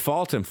 But can I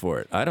fault him for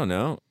it? I don't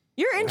know.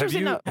 You're Have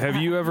interested. you have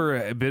you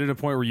ever been at a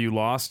point where you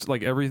lost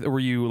like where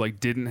you like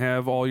didn't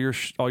have all your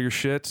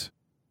shit,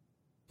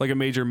 like a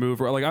major move?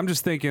 Where, like I'm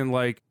just thinking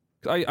like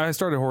I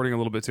started hoarding a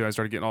little bit too. I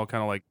started getting all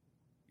kind of like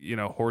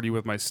hoardy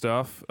with my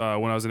stuff when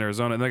I was in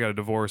Arizona, and then I got a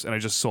divorce, and I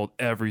just sold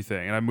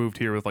everything, and I moved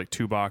here with like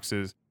 2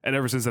 boxes, and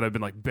ever since then I've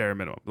been like bare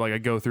minimum. Like I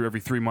go through every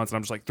 3 months, and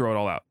I'm just like throw it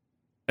all out,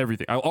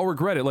 everything. I'll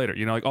regret it later,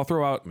 like I'll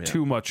throw out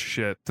too much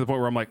shit to the point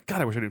where I'm like,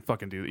 God, I wish I didn't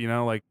fucking do that,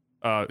 like.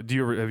 Have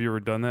you ever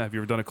done that? Have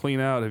you ever done a clean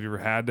out? Have you ever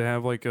had to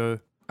have like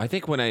a? I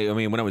think when I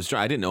was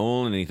drunk, I didn't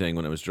own anything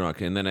when I was drunk,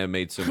 and then I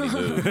made so many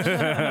moves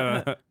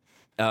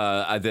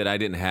that I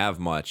didn't have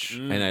much,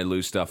 and I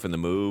lose stuff in the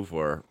move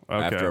or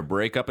after a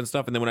breakup and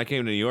stuff. And then when I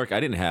came to New York, I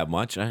didn't have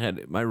much. I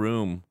had my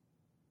room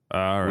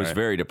All was right.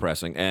 very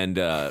depressing, and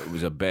it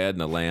was a bed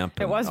and a lamp.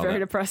 It and was all very that.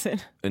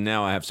 depressing. And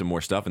now I have some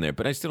more stuff in there,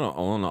 but I still don't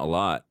own a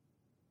lot.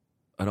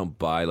 I don't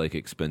buy like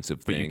expensive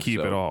But things. you keep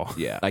so- it all.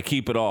 Yeah, I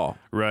keep it all.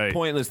 Right.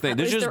 Pointless thing. At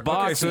There's least just they're-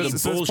 okay, boxes so of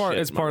it's bullshit.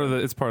 it's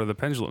part of the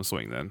pendulum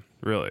swing then,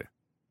 really.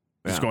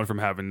 Just Yeah. going from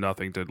having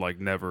nothing to like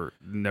never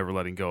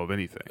letting go of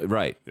anything.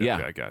 Right. Yeah.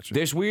 Okay, I got you.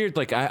 There's weird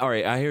like I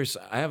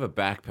have a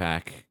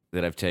backpack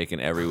that I've taken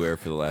everywhere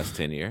for the last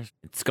 10 years.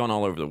 It's gone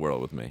all over the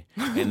world with me.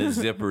 And the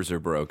zippers are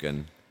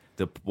broken.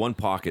 The one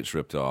pocket's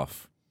ripped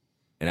off.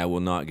 And I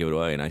will not give it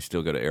away. And I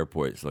still go to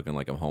airports looking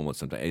like I'm homeless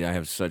sometimes. I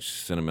have such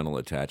sentimental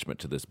attachment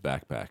to this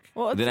backpack.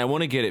 Well, Then I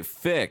want to get it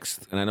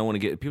fixed. And I don't want to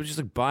get people just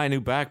like buy a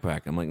new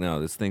backpack. I'm like, no,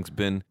 this thing's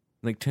been in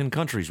like 10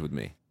 countries with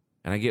me.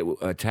 And I get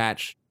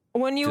attached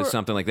When you to were,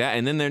 something like that.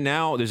 And then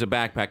there's a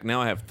backpack.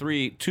 Now I have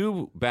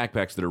two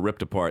backpacks that are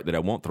ripped apart that I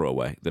won't throw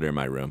away that are in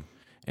my room.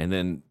 And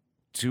then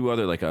 2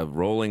 other, like a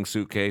rolling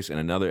suitcase and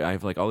another. I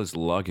have like all this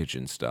luggage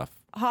and stuff.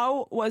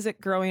 how was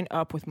it growing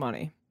up with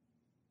money?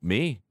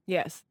 Me?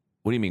 Yes,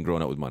 What do you mean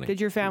growing up with money? Did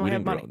your family We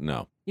have didn't money?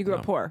 No. you grew up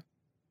No. poor.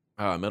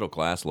 Middle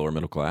class, lower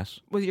middle class.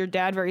 Was your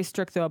dad very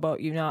strict though about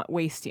you not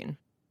wasting?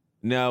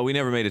 No, we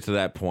never made it to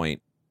that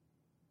point.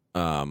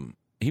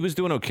 He was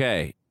doing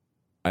okay,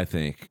 I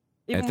think.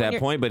 Even At when that you're-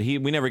 point, but we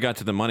never got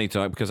to the money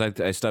talk because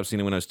I stopped seeing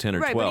him when I was 10 or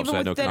Right, but 12, even so I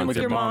had no with then with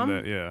concept. your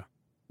mom? Yeah.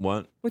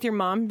 What? With your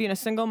mom being a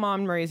single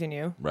mom raising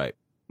you, Right.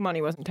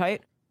 money wasn't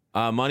tight.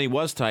 Money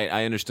was tight.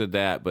 I understood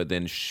that, but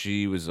then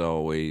she was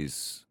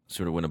always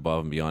sort of went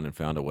above and beyond and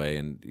found a way,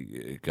 and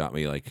it got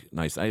me like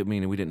nice. I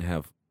mean, we didn't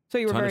have So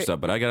you a were ton very. of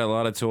stuff, but I got a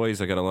lot of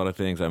toys. I got a lot of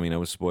things. I mean, I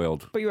was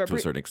spoiled But you were to a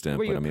certain extent.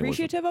 Were you but I mean, it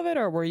wasn't- appreciative of it,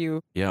 or were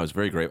you? yeah, I was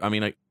very great. I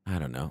mean, I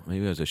don't know.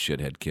 Maybe I was a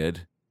shithead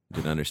kid.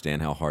 Didn't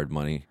understand how hard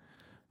money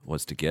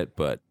was to get.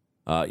 But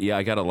yeah,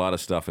 I got a lot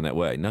of stuff in that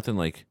way. Nothing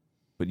like,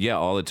 but yeah,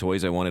 all the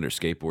toys I wanted, or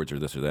skateboards, or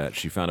this or that.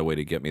 She found a way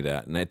to get me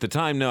that. And at the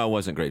time, no, I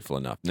wasn't grateful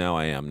enough. Now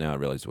I am. Now I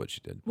realize what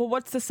she did. Well,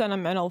 what's the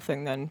sentimental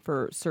thing then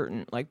for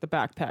certain, like the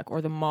backpack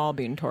or the mall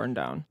being torn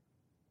down?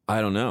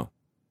 I don't know.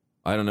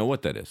 I don't know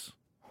what that is.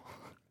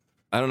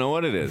 I don't know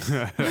what it is.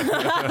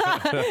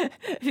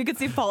 If you could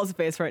see Paul's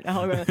face right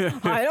now,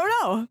 I don't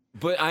know.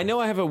 But I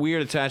know I have a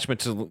weird attachment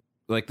to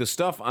like the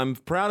stuff. I'm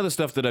proud of the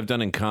stuff that I've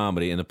done in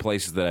comedy and the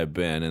places that I've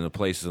been and the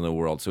places in the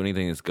world. So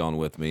anything that's gone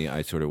with me,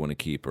 I sort of want to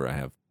keep, or I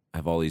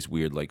have all these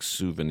weird like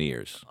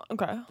souvenirs.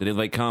 Okay. That if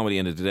like comedy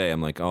ended today,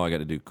 I'm like, oh, I got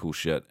to do cool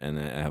shit, and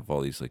I have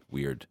all these like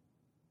weird,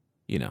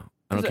 I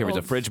don't care if it's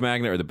a fridge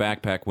magnet or the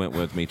backpack went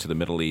with me to the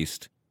Middle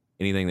East.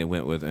 Anything that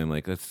went with, and I'm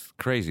like, that's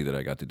crazy that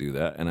I got to do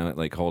that, and I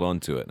like hold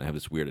on to it, and I have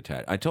this weird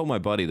attachment. I told my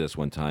buddy this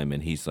one time,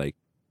 and he's like,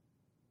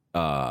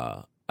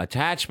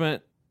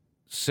 attachment,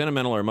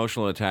 sentimental or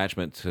emotional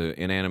attachment to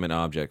inanimate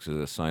objects is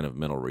a sign of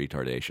mental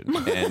retardation,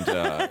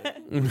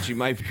 and she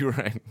might be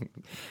right.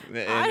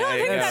 I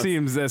don't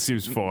think That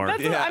seems far.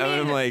 Yeah, I mean,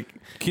 I'm like,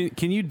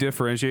 Can you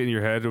differentiate in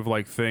your head of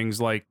like things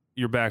like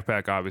your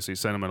backpack, obviously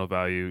sentimental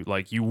value,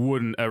 like you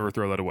wouldn't ever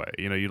throw that away.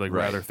 You'd like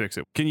rather fix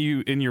it. Can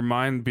you in your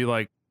mind be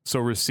like, so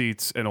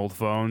receipts and old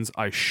phones,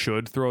 I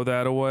should throw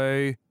that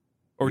away?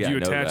 Or do you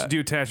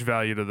attach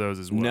value to those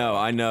as well? No,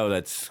 I know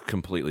that's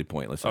completely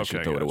pointless. I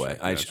should throw it away.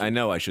 I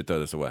know I should throw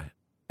this away.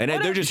 And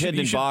they're just hidden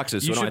in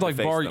boxes, so I don't have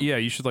to face them. Yeah,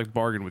 you should like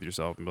bargain with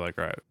yourself and be like,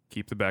 all right,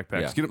 keep the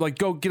backpacks. Yeah.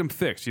 Go get them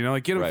fixed,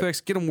 like get them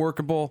fixed, get them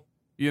workable,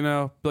 be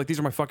like, these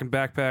are my fucking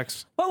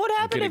backpacks. What would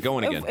happen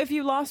if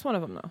you lost one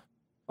of them though?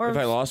 Or if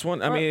I lost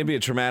one, I mean, it'd be a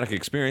traumatic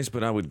experience,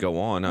 but I would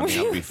go on. I mean,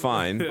 I'd be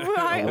fine.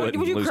 I wouldn't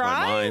would you lose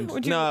cry? my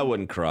mind. No, I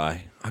wouldn't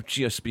cry. I'd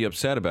just be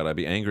upset about it. I'd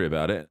be angry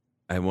about it.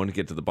 I want to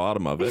get to the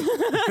bottom of it.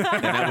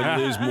 And I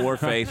would lose more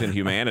faith in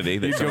humanity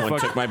that someone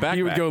took my backpack.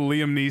 You would go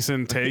Liam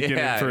Neeson taking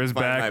it for his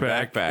backpack.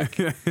 My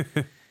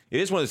backpack. It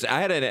is one of those.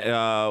 I had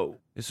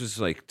this was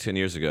like 10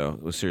 years ago.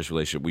 It was a serious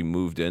relationship. We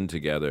moved in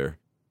together.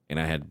 And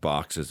I had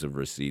boxes of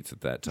receipts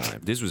at that time.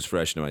 This was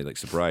fresh to my like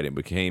sobriety and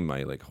became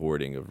my like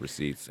hoarding of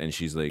receipts. And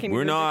she's like,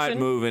 we're not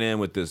moving in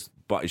with this.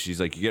 She's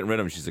like, you're getting rid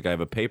of them. She's like, I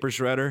have a paper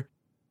shredder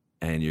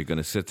and you're going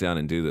to sit down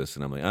and do this.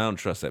 And I'm like, I don't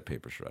trust that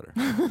paper shredder.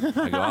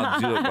 I go, I'll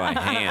do it by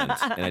hand.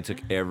 And I took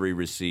every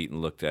receipt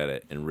and looked at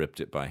it and ripped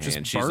it by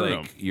hand. She's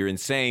like, you're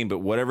insane, but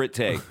whatever it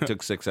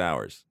took 6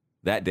 hours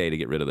that day to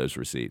get rid of those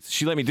receipts.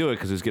 She let me do it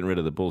because it was getting rid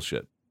of the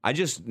bullshit. I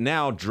just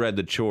now dread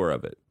the chore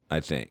of it, I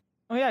think.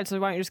 Oh, yeah, so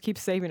why don't you just keep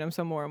saving them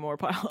so more and more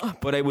pile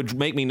up? But it would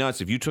make me nuts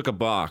if you took a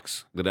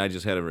box that I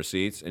just had of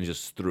receipts and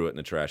just threw it in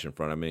the trash in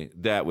front of me.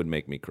 That would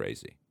make me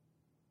crazy.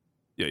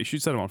 Yeah, you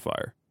should set them on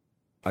fire.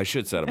 I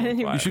should set them on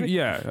fire. You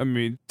should, I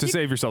mean, to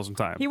save yourself some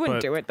time. He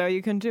wouldn't do it, though.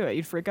 You couldn't do it.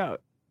 You'd freak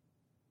out.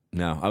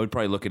 No, I would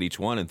probably look at each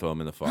one and throw them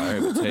in the fire.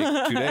 It would take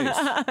 2 days.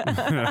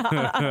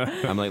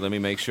 I'm like, let me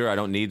make sure I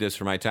don't need this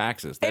for my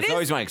taxes. That's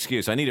always my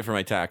excuse. I need it for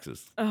my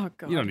taxes. Oh,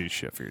 God. You don't need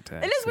shit for your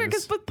taxes. It is weird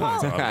because,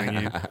 Paul,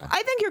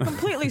 I think you're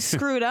completely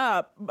screwed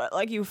up, but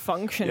like you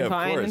function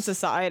fine in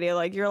society.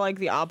 Like you're like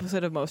the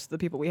opposite of most of the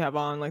people we have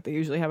on. Like they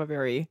usually have a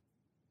very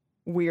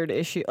weird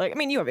issue. Like, I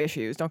mean, you have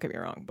issues, don't get me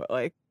wrong, but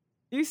like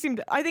you seem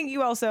to, I think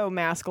you also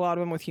mask a lot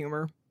of them with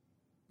humor.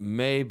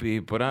 Maybe,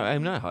 but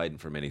I'm not hiding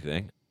from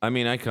anything. I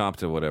mean, I cop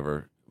to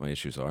whatever my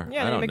issues are.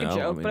 Yeah, I don't make know. a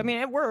joke, but I mean,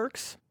 it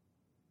works.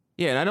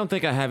 Yeah, and I don't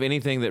think I have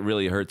anything that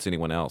really hurts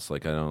anyone else.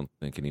 Like, I don't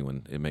think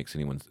it makes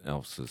anyone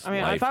else's I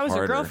mean, life if I was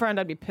harder. your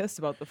girlfriend, I'd be pissed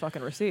about the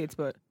fucking receipts,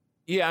 but...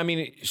 Yeah, I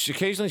mean,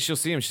 occasionally she'll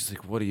see him. She's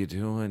like, what are you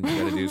doing? You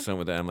got to do something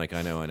with that. I'm like,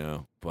 I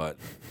know. But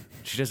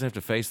she doesn't have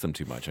to face them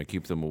too much. I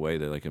keep them away.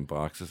 They're like in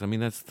boxes. I mean,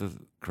 that's the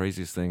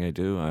craziest thing I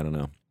do. I don't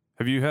know.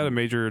 Have you had a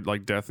major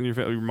like death in your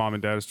family? Your mom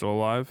and dad are still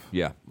alive?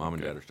 Yeah, mom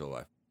and dad are still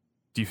alive.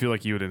 Do you feel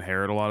like you would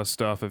inherit a lot of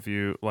stuff if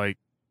you like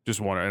just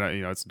want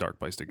to? It's a dark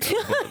place to go.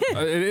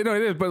 But, it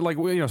is, but like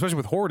especially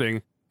with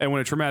hoarding and when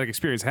a traumatic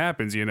experience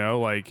happens,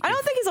 like I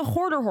don't think he's a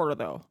hoarder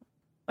though.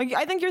 Like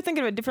I think you're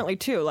thinking of it differently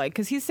too. Like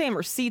because he's saying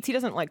receipts, he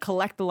doesn't like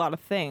collect a lot of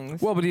things.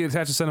 Well, but he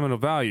attaches sentimental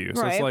value.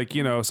 So it's like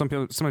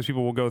sometimes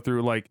people will go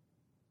through like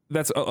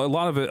that's a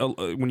lot of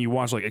it when you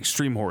watch like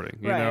extreme hoarding.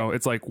 You know,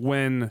 it's like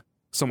when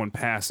someone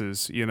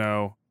passes,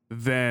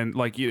 then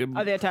like the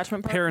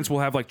attachment part? Parents will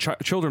have like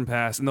children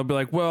pass and they'll be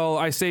like, well,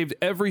 I saved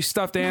every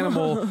stuffed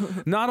animal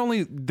not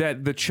only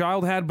that the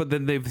child had but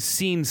then they've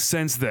seen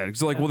since then.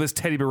 So like, well, this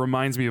teddy bear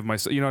reminds me of my,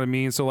 you know what I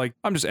mean? So like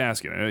I'm just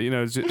asking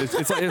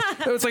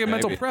it's like a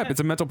mental prep.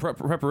 It's a mental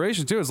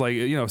preparation too. It's like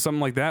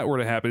something like that were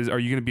to happen, are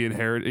you going to be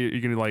inherit, are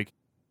you going to like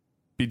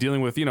be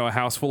dealing with a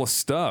house full of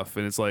stuff?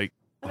 And it's like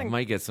I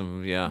might get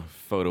some,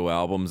 photo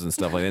albums and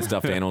stuff like that,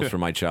 stuffed animals from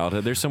my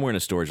childhood. They're somewhere in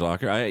a storage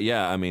locker.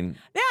 Yeah,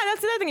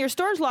 that's the other thing. Your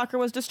storage locker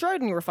was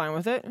destroyed and you were fine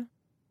with it.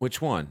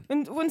 Which one?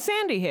 When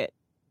Sandy hit.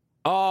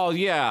 Oh,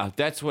 yeah.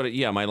 That's what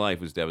my life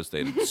was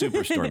devastated.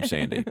 Superstorm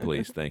Sandy,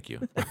 please. Thank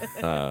you.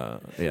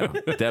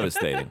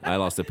 Devastating. I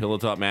lost a pillow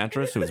top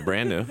mattress. It was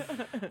brand new.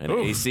 An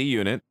AC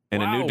unit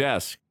and a new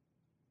desk.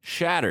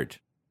 Shattered.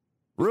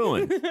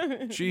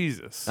 Ruined.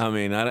 Jesus. I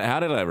mean, how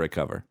did I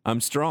recover?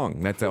 I'm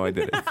strong. That's how I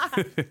did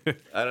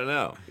it. I don't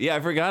know. Yeah, I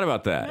forgot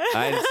about that.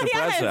 I had to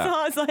suppress Yeah, that.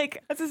 so it's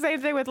like it's the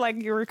same thing with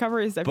like your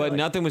recovery stuff. But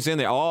nothing was in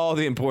there. All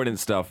the important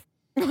stuff,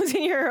 was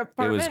in your it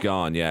apartment. was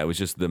gone. Yeah, it was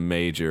just the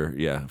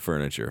major,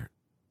 furniture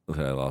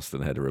that I lost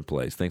and had to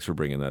replace. Thanks for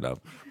bringing that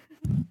up.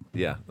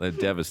 Yeah,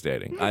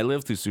 devastating. I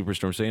lived through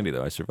Superstorm Sandy,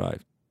 though. I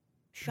survived.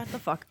 Shut the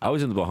fuck up. I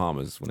was in the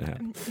Bahamas when it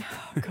happened.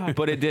 Oh, God.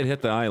 But it did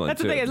hit the island,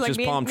 That's too. the thing. Is It's like just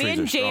me, palm me trees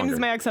and are James, stronger.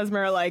 my ex-husband,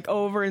 are like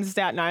over in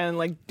Staten Island,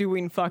 like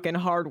doing fucking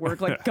hard work,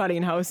 like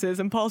gutting houses.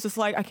 And Paul's just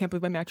like, I can't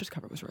believe my mattress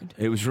cover was ruined.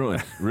 It was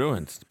ruined.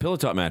 Ruined. Pillow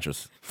top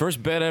mattress.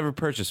 First bed I ever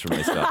purchased for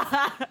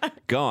myself.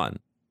 Gone.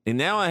 And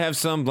now I have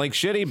some like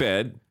shitty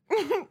bed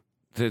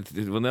that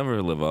will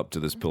never live up to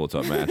this pillow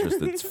top mattress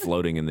that's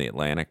floating in the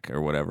Atlantic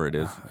or whatever it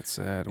is. That's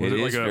sad. It Was it,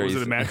 is like very was it a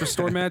sad. mattress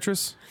store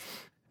mattress?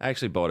 I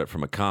actually bought it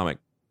from a comic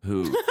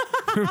who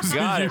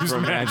got it used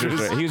from mattress.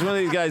 mattress. He was one of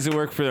these guys who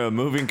worked for a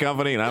moving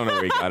company, and I don't know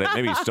where he got it.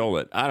 Maybe he stole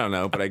it. I don't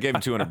know, but I gave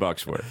him $200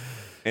 for it.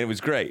 And it was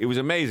great. It was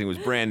amazing. It was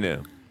brand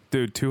new.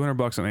 Dude,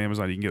 $200 on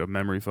Amazon, you can get a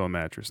memory foam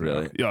mattress. now.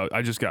 Really? Yeah,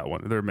 I just got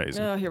one. They're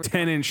amazing. Oh, here we go.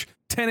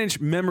 10-inch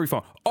memory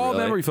foam. All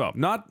Really? memory foam.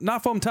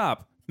 Not foam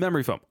top.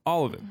 Memory foam.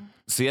 All of it.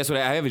 See, that's what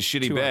I have a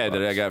shitty bed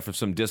that I got from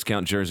some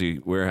discount Jersey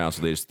warehouse.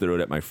 They just threw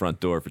it at my front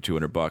door for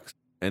 $200.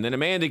 And then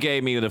Amanda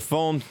gave me the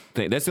foam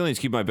thing. That's the only thing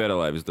to keep my bed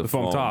alive is the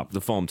foam top.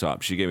 The foam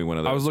top. She gave me one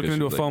of those. I was looking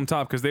into a 'cause foam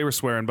top because they were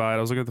swearing by it.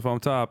 I was looking at the foam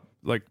top,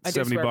 like I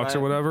do $70 swear by or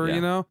it. whatever, Yeah.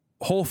 you know?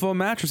 Whole foam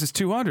mattress is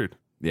 $200.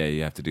 Yeah,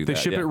 you have to do They that.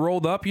 ship yeah. it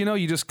rolled up, you know?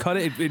 You just cut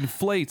it. It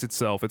inflates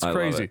itself. It's I love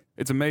crazy. it.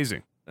 It's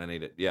amazing. I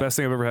need it. Yeah. Best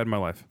thing I've ever had in my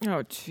life.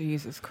 Oh,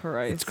 Jesus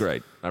Christ. It's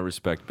great. I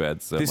respect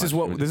beds so This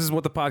much. is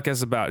what the podcast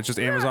is about. It's just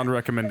Amazon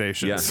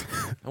recommendations.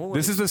 Yeah.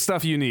 This is the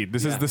stuff you need.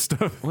 This is the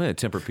stuff. I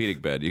want a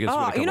Tempur-Pedic bed. You guys want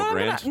a Oh, couple you know what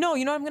grand? you know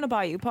what I'm gonna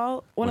buy you,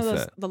 Paul? One What's of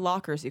those that? the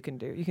lockers you can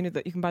do. You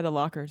can buy the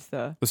lockers.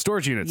 The The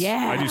storage units.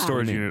 Yeah. I do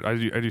storage unit. I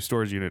do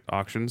storage unit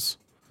auctions.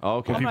 Oh,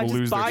 okay. I might People just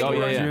lose their buy you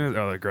storage one. units.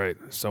 Oh, they're great.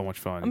 So much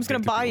fun. I'm just gonna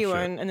Give buy people you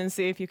shit. one and then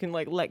see if you can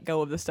like let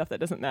go of the stuff that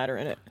doesn't matter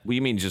in it. Well,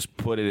 you mean just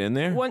put it in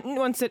there?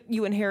 Once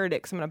you inherit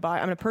it, 'cause I'm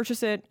gonna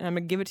purchase it and I'm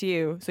gonna give it to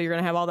you. So you're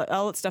gonna have all that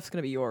stuff's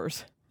gonna be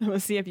yours. I'm gonna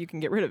see if you can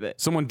get rid of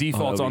it. Someone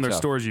defaults that'd on be their tough.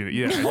 storage unit.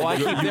 Yeah. Oh, I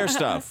keep their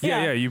stuff.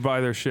 yeah, you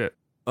buy their shit.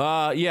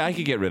 Yeah, I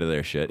could get rid of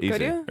their shit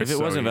easily. you? If It's it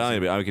so wasn't easy.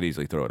 valuable, I could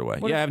easily throw it away.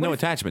 What Yeah, if- I have what no if-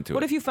 attachment to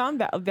What it. if you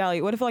found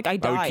value? What if like I I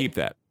died? would keep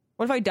that.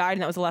 What if I died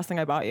and that was the last thing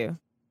I bought you?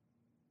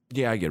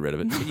 Yeah, I get rid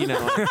of it. You know,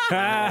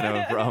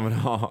 no problem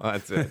at all.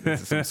 That's it.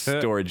 It's some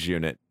storage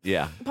unit.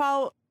 Yeah,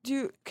 Paul,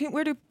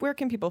 where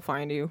can people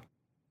find you?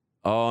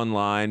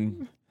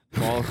 online.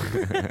 Paul,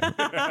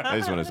 I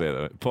just want to say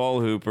that.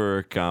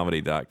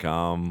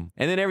 PaulHooperComedy.com.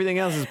 And then everything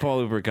else is Paul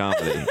Hooper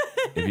Comedy.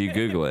 If you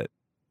Google it.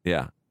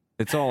 Yeah.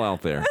 It's all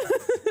out there.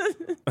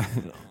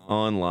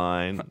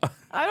 Online.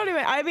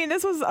 I mean,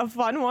 this was a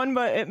fun one,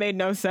 but it made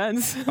no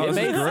sense. Oh, this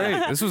made is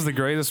great. This was the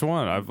greatest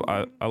one.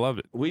 I loved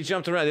it. We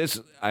jumped around. There's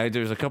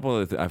a couple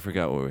of I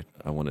forgot what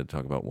I wanted to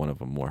talk about one of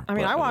them more. I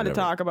mean, but I wanted to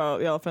whatever. talk about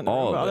the elephant in the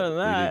room, All but of it. other than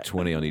We that, did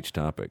 20 on each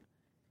topic.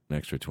 An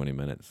extra 20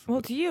 minutes.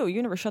 well, to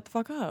you never shut the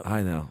fuck up.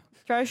 I know.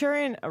 Try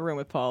sharing a room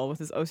with Paul with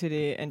his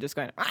OCD and just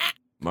going, ah!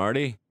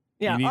 Marty?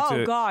 Yeah. need Oh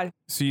to- God.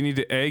 So you need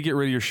to A, get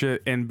rid of your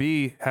shit, and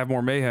B, have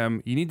more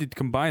mayhem. You need to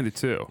combine the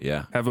two.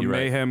 Yeah. Have a you're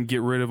right. mayhem,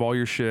 get rid of all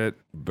your shit,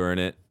 Burn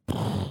it.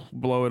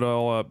 blow it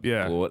all up.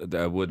 Yeah. Well,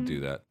 I would do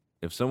that.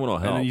 If someone will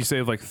help. And then you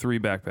save like 3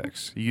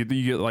 backpacks. You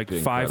get like Be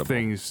 5 incredible.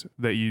 things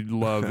that you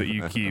love that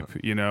you keep,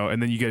 you know,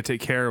 and then you got to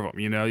take care of them.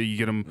 You know, you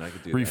get them I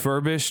could do that.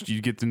 refurbished.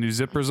 You get the new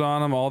zippers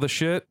on them, all the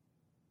shit.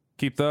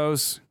 Keep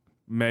those.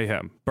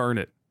 Mayhem. Burn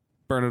it.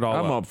 Burn it all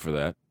I'm up. up for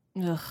that.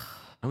 Ugh.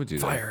 I would do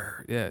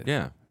Fire. Yeah. that.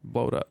 Yeah.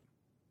 Blow it up.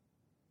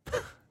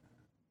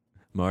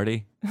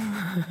 Marty?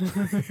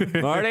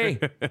 Marty?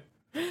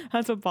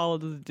 That's what Paul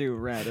does do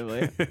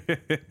randomly.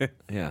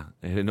 Yeah.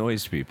 It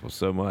annoys people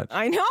so much.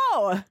 I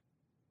know.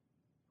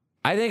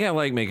 I think I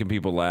like making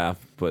people laugh,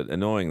 but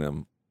annoying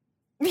them.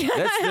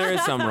 There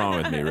is something wrong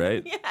with me,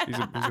 right?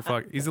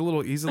 Yeah. He's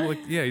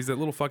that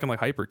little fucking like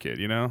hyper kid,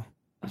 you know?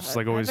 Just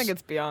like I always. think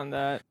it's beyond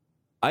that.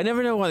 I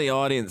never know why the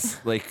audience,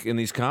 like in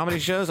these comedy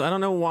shows, I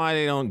don't know why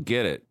they don't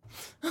get it.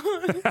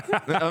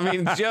 I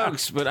mean,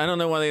 jokes, but I don't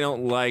know why they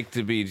don't like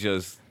to be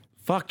just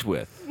fucked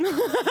with.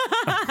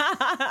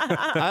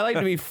 I like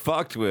to be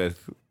fucked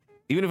with.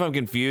 Even if I'm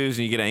confused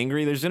and you get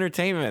angry, there's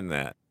entertainment in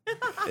that.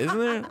 Isn't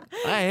there?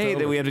 I hate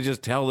that we have to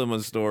just tell them a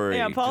story.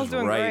 Yeah, Paul's just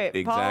doing right great.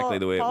 exactly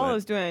the way Paul it went.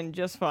 is doing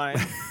just fine.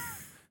 I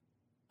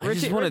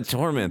just Richie- want to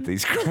torment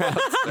these crowds.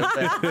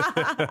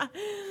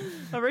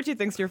 Well, Richie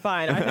thinks you're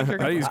fine. I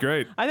think I think he's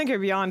great. I think you're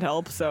beyond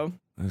help. So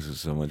This is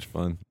so much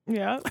fun.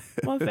 yeah.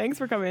 Well, thanks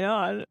for coming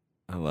on.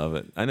 I love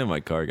it. I know my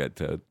car got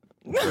towed.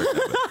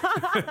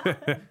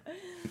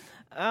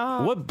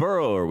 What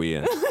borough are we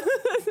in? I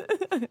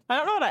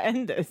don't know how to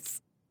end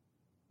this.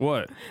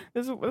 What?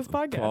 This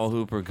podcast.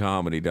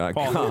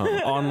 PaulHooperComedy.com. Paul,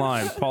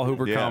 online.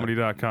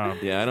 PaulHooperComedy.com.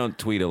 Yeah, I don't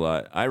tweet a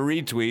lot. I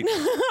retweet.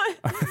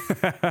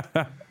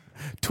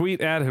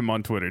 Tweet at him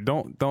on Twitter.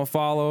 Don't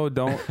follow.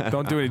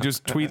 Don't do it.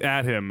 Just tweet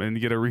at him and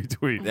get a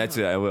retweet. That's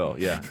it. I will.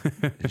 Yeah.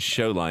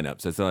 Show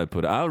lineups. That's all I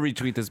put. I'll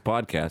retweet this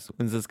podcast.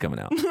 When's this coming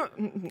out?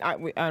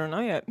 I don't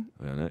know yet.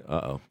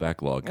 Uh-oh.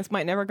 Backlog. This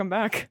might never come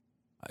back.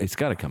 It's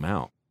got to come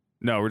out.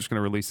 No, we're just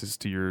gonna release this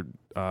to your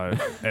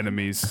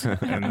enemies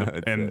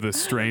and the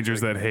strangers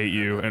that hate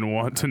you and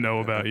want to know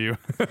about you.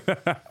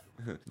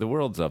 The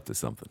world's up to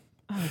something.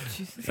 Oh,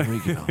 Jesus. Here we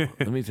go.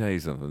 Let me tell you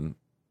something.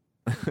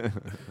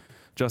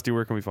 Justy,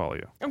 where can we follow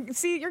you?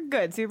 See, you're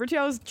good. See, Richie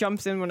always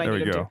jumps in when I There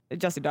need we him go. to.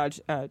 Justy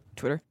Dodge,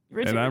 Twitter.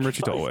 And I'm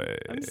Richie Tolway.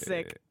 I'm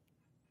sick.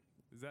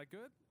 Is that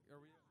good?